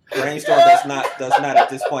 Brainstorm does not at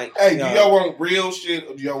this point. Hey, do y'all want real shit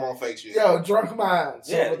or do y'all want fake shit? Yo, drunk minds.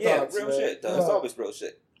 Yeah, thoughts, real man. Shit. It's always real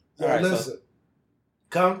shit. All right, listen.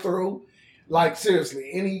 Come through. Like, seriously,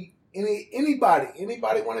 anybody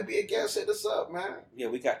want to be a guest, hit us up, man. Yeah,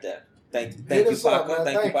 we got that. Thank you, Paco.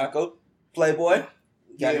 Thank you, Paco. Playboy.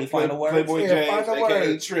 Got any final words? Playboy James,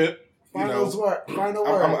 a.k.a. Trip. Final word.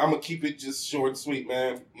 I'm going to keep it just short and sweet,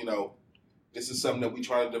 man. You know, this is something that we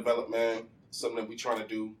trying to develop, man. Something that we trying to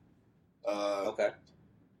do. Okay.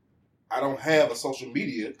 I don't have a social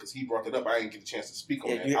media because he brought it up. I didn't get a chance to speak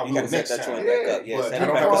on that. You I'll go gotta set next that time. joint back up. Yeah, But set I it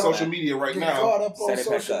don't back have a up, social man. media right Get now. caught up on Set it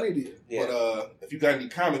back social up. media. Yeah. But if you got any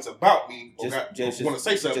comments about me or Just want to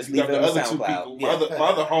say something, just you got leave it the on the other two SoundCloud. people, Yeah. my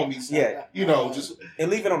other homies. Yeah. You know, just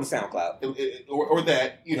and leave it on the SoundCloud. or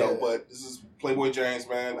that, you know. Yeah. But this is Playboy James,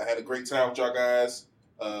 man. I had a great time with y'all guys.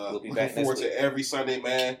 We'll be Looking back forward next week. to every Sunday,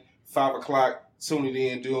 man. 5 o'clock, tuning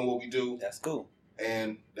in, doing what we do, That's cool.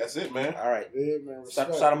 and that's it, man. All right. Yeah, man. Shout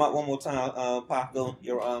Respect. them out one more time, Paco.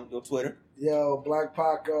 Your Twitter. Yo, Black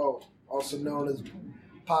Paco, also known as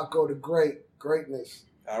Paco the Greatness.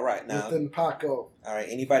 All right, now. Within Paco. All right.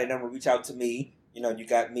 Anybody that will reach out to me, you know, you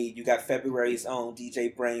got me. You got February's own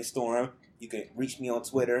DJ Brainstorm. You can reach me on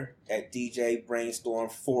Twitter at DJ Brainstorm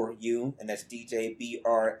for you, and that's DJ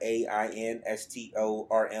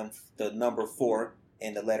BRAINSTORM, the number 4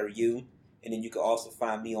 and the letter U. And then you can also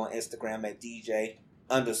find me on Instagram at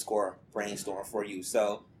DJ_Brainstorm for you.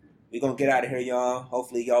 So we're gonna get out of here, y'all.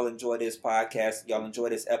 Hopefully y'all enjoy this podcast. Y'all enjoy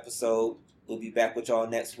this episode. We'll be back with y'all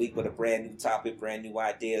next week with a brand new topic, brand new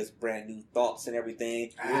ideas, brand new thoughts and everything.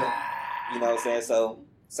 You know what I'm saying? So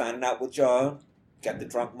signing out with y'all. Got the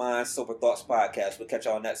Drunk Minds, Sober Thoughts podcast. We'll catch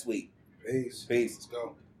y'all next week. Peace. Peace. Let's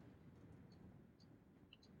go.